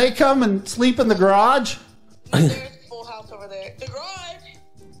 Dad, can they come and sleep in the garage? There's a full house over there. The garage.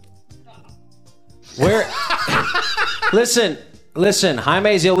 Where? Listen,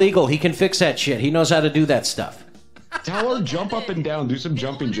 Jaime's illegal. He can fix that shit. He knows how to do that stuff. Tell her jump up and down, do some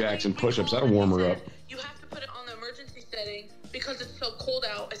jumping jacks and push-ups. That'll warm her up. You have to put it on the emergency setting because it's so cold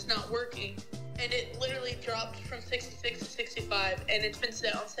out. It's not working. and it literally dropped from 66 to 65, and it's been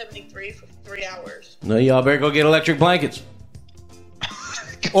set on 73 for 3 hours. No, y'all better go get electric blankets.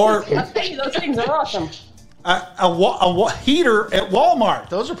 Or I'll tell you, those things are awesome. a heater at Walmart.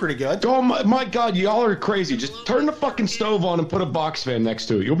 Those are pretty good. Oh my God, y'all are crazy. Just turn the fucking stove on and put a box fan next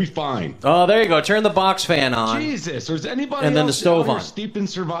to it. You'll be fine. Oh, there you go. Turn the box fan on. Jesus, or is anybody And then the else stove out here on. steeped in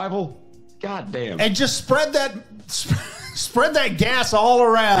survival? God damn. And just spread that gas all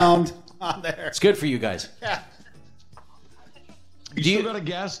around on there. It's good for you guys. Yeah. You still got a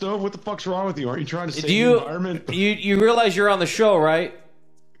gas stove? What the fuck's wrong with you? Aren't you trying to save Do the environment? you realize you're on the show, right?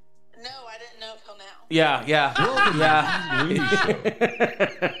 No, I didn't know till now. Yeah. Yeah. I don't know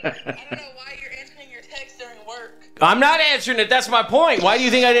why you're answering your text during work. I'm not answering it. That's my point. Why do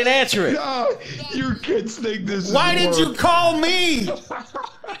you think I didn't answer it? No, your kids think this is Why did you work. call me?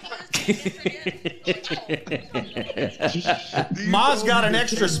 Ma's got an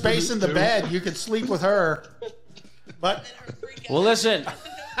extra space in the bed. You could sleep with her. But Well, listen.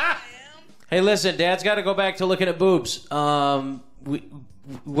 Hey, listen. Dad's got to go back to looking at boobs.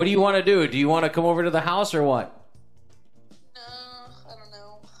 What do you want to do? Do you want to come over to the house or what? No, I don't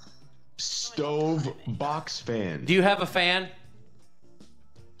know. Stove box fan. Do you have a fan?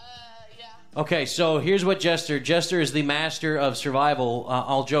 Yeah. Okay, so here's what Jester is the master of survival,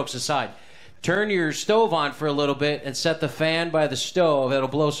 all jokes aside. Turn your stove on for a little bit and set the fan by the stove. It'll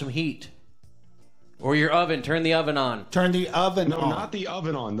blow some heat. Or your oven. Turn the oven on. turn the oven No, on. not the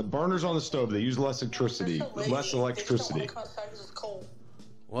oven on. The burners on the stove. They use less electricity. They're so lazy. Less They electricity. just don't want to come outside 'cause it's cold.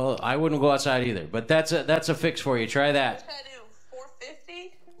 Well, I wouldn't go outside either, but that's a fix for you. Try that. What should I do?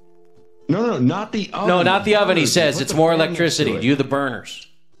 450? No, not the oven. No, not the oven, he says. Put It's the more fan next to electricity. it. Do the burners.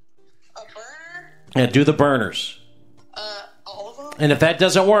 A burner? Yeah, do the burners. All of them? And if that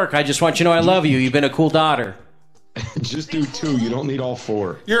doesn't work, I just want you to know I love you. You've been a cool daughter. Just do 2. You don't need all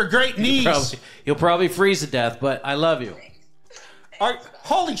 4. You're a great niece. You'll probably freeze to death, but I love you.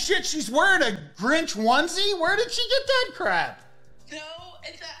 Holy shit, she's wearing a Grinch onesie? Where did she get that crap? No,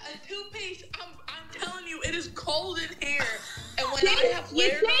 it's a two-piece. I'm telling you, it is cold in here. And when I have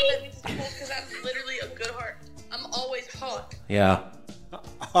layers on, that means it's cold because I'm literally a good heart. I'm always hot. Yeah.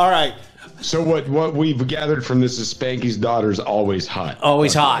 All right. So what we've gathered from this is Spanky's daughter's always hot.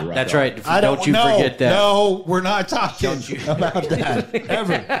 Always Okay, hot. That's on. right. I Don't you know. forget that. No, we're not talking about that.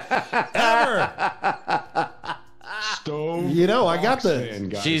 Ever. Stove. You know, I got box the... fan,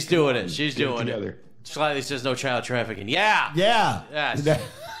 guys. She's Come doing on, it. She's get doing it. together. Slightly says no child trafficking. Yeah. Yeah. Yes.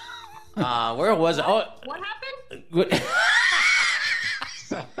 Where was it? Oh, What happened? what-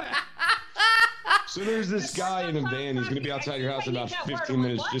 So there's this guy in a van. He's going to be outside your house in about 15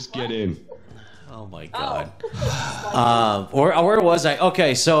 minutes. Just get in. Oh my God. Where was I?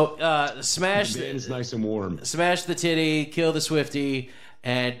 Okay, so smash The van's nice and warm. smash the titty, kill the Swiftie,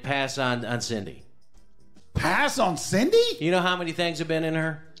 and pass on Cindy. Pass on Cindy? You know how many things have been in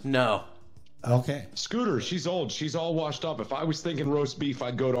her? No. Okay. Scooter, she's old. She's all washed up. If I was thinking roast beef,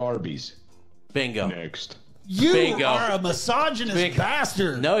 I'd go to Arby's. Bingo. Next. You Bingo. are a misogynist Bingo.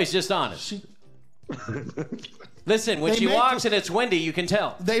 bastard. No, he's just honest. Listen, when They she make- walks and it's windy, you can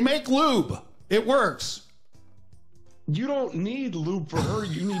tell. They make lube. It works. You don't need lube for her.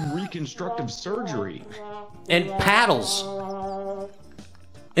 You need reconstructive surgery. And paddles.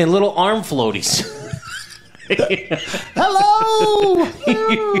 And little arm floaties. Hello.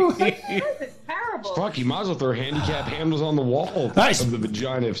 This is terrible. Fuck, you might as well throw handicap handles on the wall Nice. of the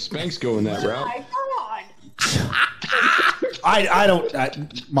vagina if Spanx going that route. My God. I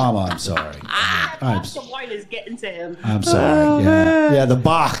don't. Mama, I'm sorry. That box of wine is getting to him. I'm sorry. Yeah, the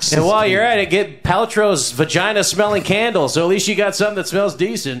box. And while you're at it, get Paltrow's vagina-smelling candle, so at least you got something that smells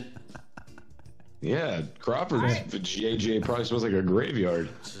decent. Yeah, Crawford's JJ probably smells like a graveyard.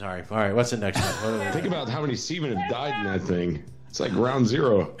 Sorry. All right, what's the next one? Think about how many seamen have died in that thing. It's like ground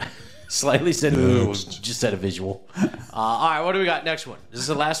zero. Slightly said, ooh, just said a visual. All right, what do we got? Next one. Is this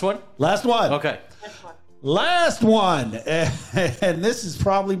the last one? Last one. Okay. Last one. And this is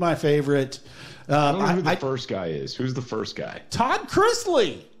probably my favorite. I don't know who the first guy is. Who's the first guy? Todd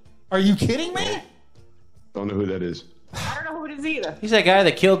Chrisley. Are you kidding me? Don't know who that is. I don't know who it is either. He's that guy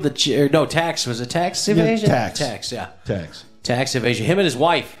that killed the... no, tax. Was it tax evasion? tax. Tax, yeah. Tax. Tax evasion. Him and his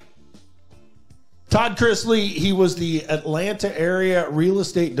wife. Todd Chrisley, he was the Atlanta area real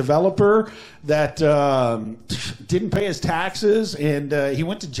estate developer that didn't pay his taxes, and he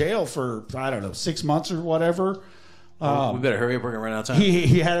went to jail for, 6 months or whatever. We better hurry up. We're going to run out of time.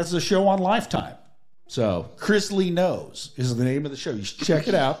 He has a show on Lifetime. So, Chrisley Knows is the name of the show. You should check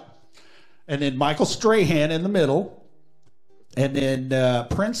it out. And then Michael Strahan in the middle. And then I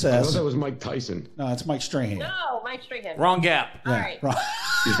Princess. thought that was Mike Tyson. No, it's Mike Strahan. No, Mike Strahan. Wrong gap. All right. Wrong.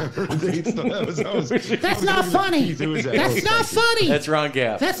 That's not funny. That's not funny. That's wrong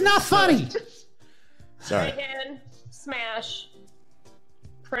gap. That's not funny. Sorry. Strahan, Smash,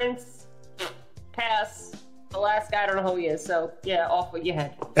 Prince, pass. The last guy, I don't know who he is. So yeah, off what you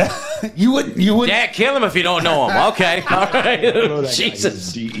had. You wouldn't. Yeah, kill him if you don't know him. Okay. All right.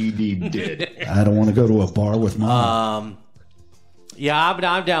 Jesus. DED did. I don't want to go to a bar with Mom. Yeah,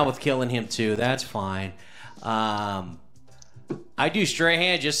 I'm down with killing him too. That's fine. I do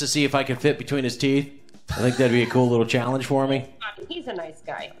Strahan just to see if I can fit between his teeth. I think that'd be a cool little challenge for me. He's a nice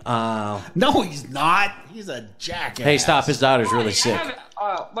guy. No, he's not. He's a jackass. Hey, stop. His daughter's really I sick.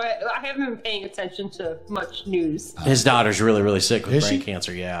 haven't been paying attention to much news. His daughter's really, really sick with Is brain she?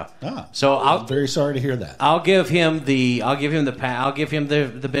 cancer. Yeah. Ah, So I'm very sorry to hear that. I'll give him the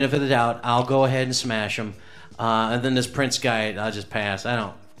benefit of the doubt. I'll go ahead and smash him, and then this Prince guy, I'll just pass. I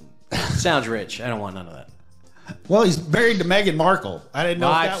don't. Sounds rich. I don't want none of that. Well, he's married to Meghan Markle. I didn't know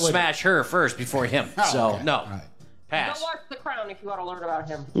No, if I'd that would. smash her first before him. So okay. no, All right. pass. Go watch The Crown if you want to learn about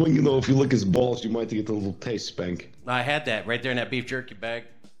him. Well, you know, if you lick his balls, you might get the little taste, Spank. I had that right there in that beef jerky bag.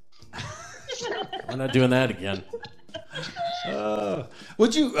 I'm not doing that again.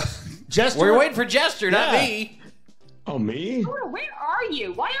 Would you, Jester? We're waiting for Jester, not Yeah. me. Oh, me? Where are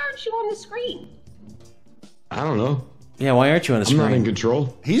you? Why aren't you on the screen? I don't know. Yeah, why aren't you on the I'm screen? not in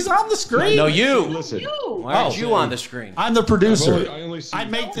control. He's on the screen. No, you. Listen. Why aren't you on the screen? I'm the producer. I only see I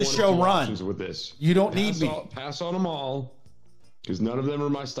make the one or show two run. options with this. You don't need me. Pass on them all, because none of them are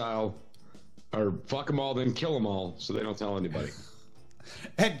my style. Or fuck them all, then kill them all, so they don't tell anybody.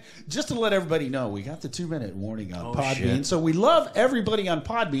 And just to let everybody know, we got the 2-minute warning on Podbean. shit. So we love everybody on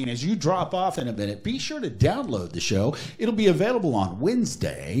Podbean. As you drop off in a minute, be sure to download the show. It'll be available on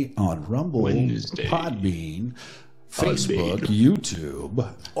Wednesday on Rumble, Podbean, Facebook, YouTube.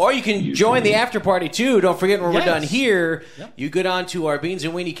 Or you can join the after party too. Don't forget when we're Yes. done here, Yep. you get on to our Beans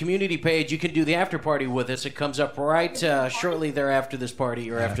and Weenie community page. You can do the after party with us. It comes up right shortly thereafter this party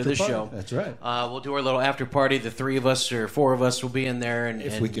or after this party. show. That's right. We'll do our little after party. The 3 of us or 4 of us will be in there, and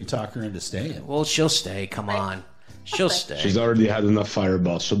If we can talk her into staying. well, she'll stay. Come on, she'll stay. She's already had enough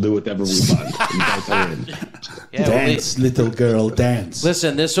fireballs. She'll do whatever we want. Invite her in. Yeah, Dance, little girl, dance.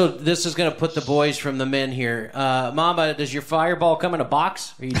 Listen, this is going to put the boys from the men here. Mama, does your fireball come in a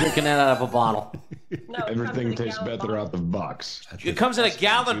box? Or are you drinking that out of a bottle? No, Everything tastes better out the box. It comes in a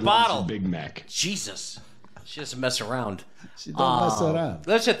gallon bottle. Big Mac. Jesus. She doesn't mess around. She don't mess around.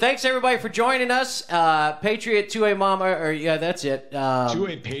 Listen, thanks everybody for joining us. Patriot 2A Mama, or yeah, that's it.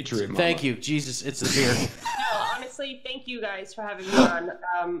 2A Patriot Mama. Thank you. Jesus, it's the beer. No, honestly, thank you guys for having me on.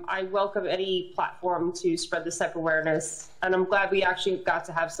 I welcome any platform to spread this type of awareness. And I'm glad we actually got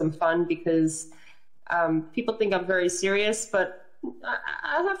to have some fun because people think I'm very serious, but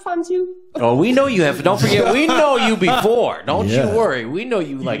I have fun too. Oh, we know you have. Don't forget, we know you before. Don't Yeah. you worry. We know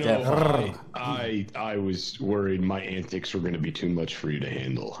you like that. I was worried my antics were going to be too much for you to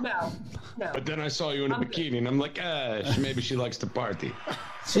handle. No. But then I saw you in a bikini, and I'm like, maybe she likes to party.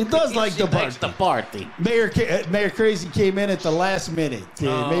 She does like the Thanks party. the party. Mayor Crazy came in at the last minute. Maybe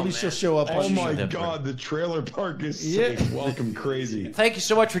man. she'll show up. Oh on my the show. God, the trailer park is Yeah. sick. Welcome, Crazy. Thank you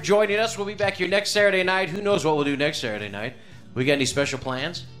so much for joining us. We'll be back here next Saturday night. Who knows what we'll do next Saturday night? We got any special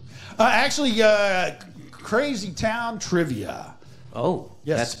plans? Actually, Crazy Town Trivia. Oh,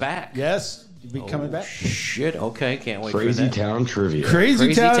 Yes. that's back. Yes, be coming back. Shit. Okay, can't wait for Crazy that. Town Trivia.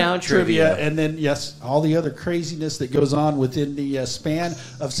 Crazy Town, Town trivia. Trivia. And then, yes, all the other craziness that goes on within the span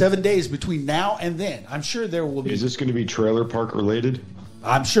of 7 days between now and then. I'm sure there will be. Is this going to be trailer park related?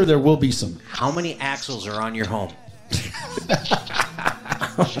 I'm sure there will be some. How many axles are on your home?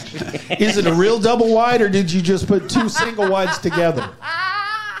 Is it a real double wide, or did you just put 2 single wides together?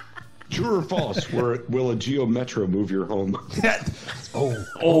 True or false? Will a Geo Metro move your home?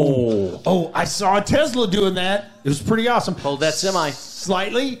 Oh! I saw a Tesla doing that. It was pretty awesome. Hold that semi.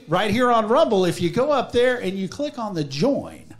 Slightly right here on Rumble. If you go up there and you click on the join,